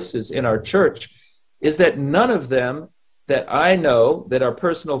anti-vax voices in our church is that none of them that I know, that are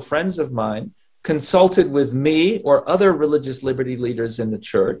personal friends of mine, consulted with me or other religious liberty leaders in the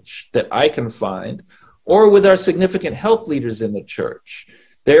church that I can find, or with our significant health leaders in the church.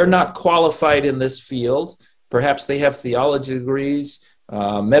 They're not qualified in this field. Perhaps they have theology degrees,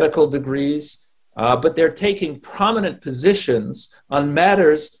 medical degrees, but they're taking prominent positions on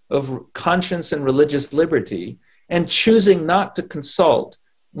matters of conscience and religious liberty and choosing not to consult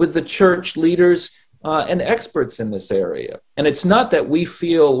with the church leaders and experts in this area. And it's not that we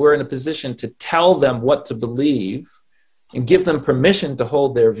feel we're in a position to tell them what to believe and give them permission to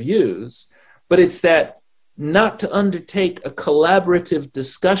hold their views, but it's that not to undertake a collaborative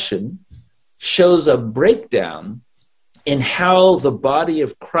discussion shows a breakdown in how the body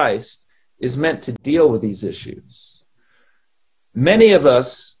of Christ is meant to deal with these issues. Many of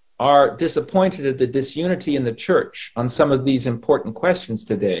us are disappointed at the disunity in the church on some of these important questions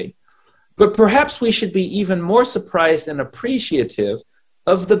today, but perhaps we should be even more surprised and appreciative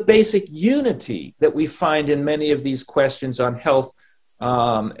of the basic unity that we find in many of these questions on health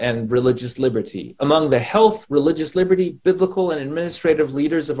and religious liberty. Among the health, religious liberty, biblical, and administrative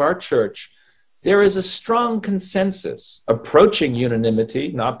leaders of our church, there is a strong consensus, approaching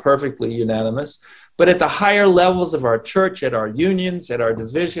unanimity, not perfectly unanimous, but at the higher levels of our church, at our unions, at our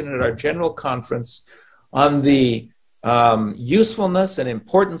division, at our general conference, on the usefulness and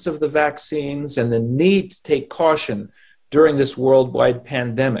importance of the vaccines and the need to take caution during this worldwide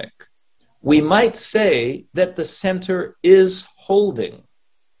pandemic. We might say that the center is holding.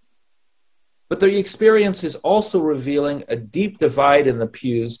 But the experience is also revealing a deep divide in the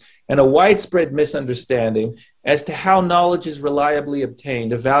pews and a widespread misunderstanding as to how knowledge is reliably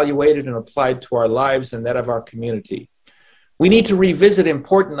obtained, evaluated, and applied to our lives and that of our community. We need to revisit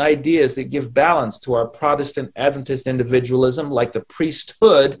important ideas that give balance to our Protestant Adventist individualism, like the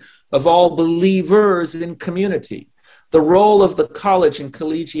priesthood of all believers in community, the role of the college and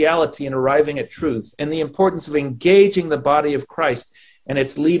collegiality in arriving at truth, and the importance of engaging the body of Christ and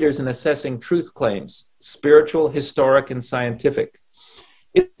its leaders in assessing truth claims, spiritual, historic, and scientific.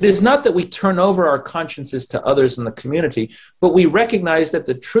 It is not that we turn over our consciences to others in the community, but we recognize that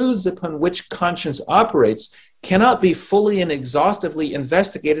the truths upon which conscience operates cannot be fully and exhaustively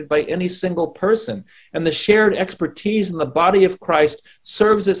investigated by any single person, and the shared expertise in the body of Christ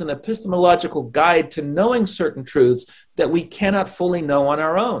serves as an epistemological guide to knowing certain truths that we cannot fully know on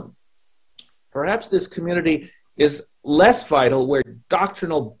our own. Perhaps this community is less vital where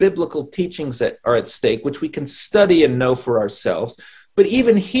doctrinal biblical teachings are at stake, which we can study and know for ourselves. But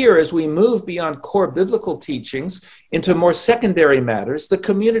even here, as we move beyond core biblical teachings into more secondary matters, the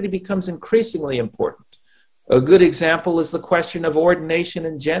community becomes increasingly important. A good example is the question of ordination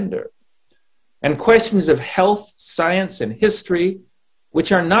and gender. And questions of health, science, and history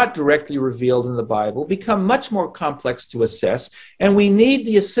which are not directly revealed in the Bible, become much more complex to assess, and we need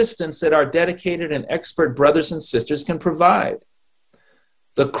the assistance that our dedicated and expert brothers and sisters can provide.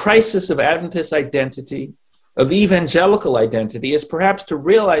 The crisis of Adventist identity, of evangelical identity, is perhaps to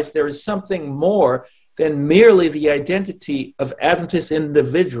realize there is something more than merely the identity of Adventist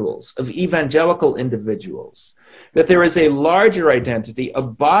individuals, of evangelical individuals, that there is a larger identity, a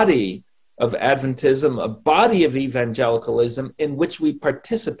body of Adventism, a body of evangelicalism in which we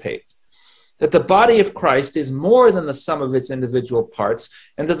participate, that the body of Christ is more than the sum of its individual parts,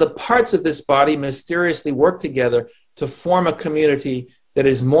 and that the parts of this body mysteriously work together to form a community that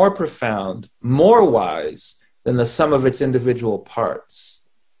is more profound, more wise than the sum of its individual parts.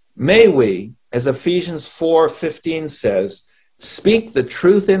 May we, as Ephesians 4:15 says, speak the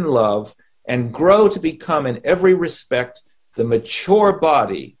truth in love and grow to become in every respect the mature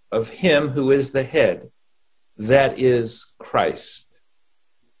body of him who is the head, that is Christ.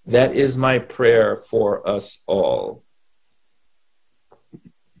 That is my prayer for us all.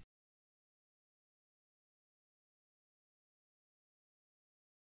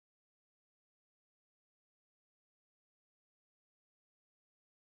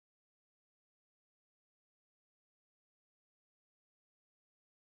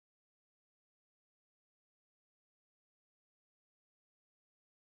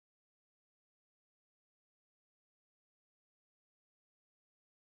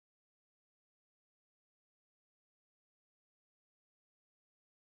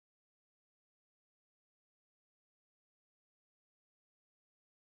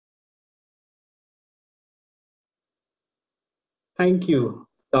 Thank you,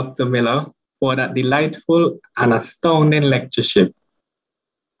 Dr. Miller, for that delightful and astounding lectureship.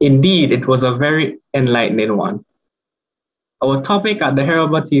 Indeed, it was a very enlightening one. Our topic at the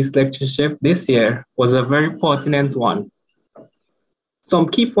Harold Baptiste Lectureship this year was a very pertinent one. Some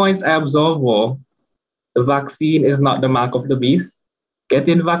key points I observed were: the vaccine is not the mark of the beast.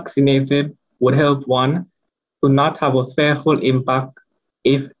 Getting vaccinated would help one to not have a fearful impact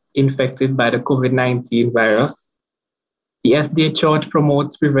if infected by the COVID-19 virus. The SDA Church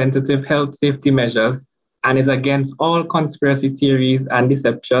promotes preventative health safety measures and is against all conspiracy theories and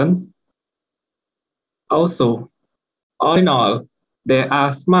deceptions. Also, all in all, there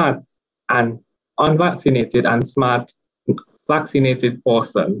are smart and unvaccinated and smart vaccinated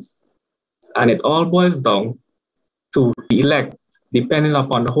persons. And it all boils down to the elect, depending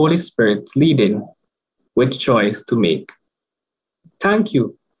upon the Holy Spirit leading which choice to make. Thank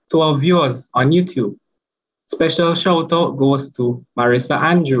you to our viewers on YouTube. Special shout out goes to Marissa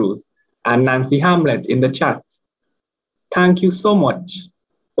Andrews and Nancy Hamlet in the chat. Thank you so much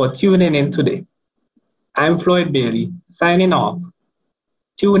for tuning in today. I'm Floyd Bailey, signing off.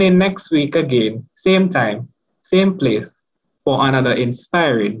 Tune in next week again, same time, same place, for another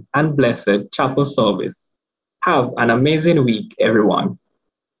inspiring and blessed chapel service. Have an amazing week, everyone.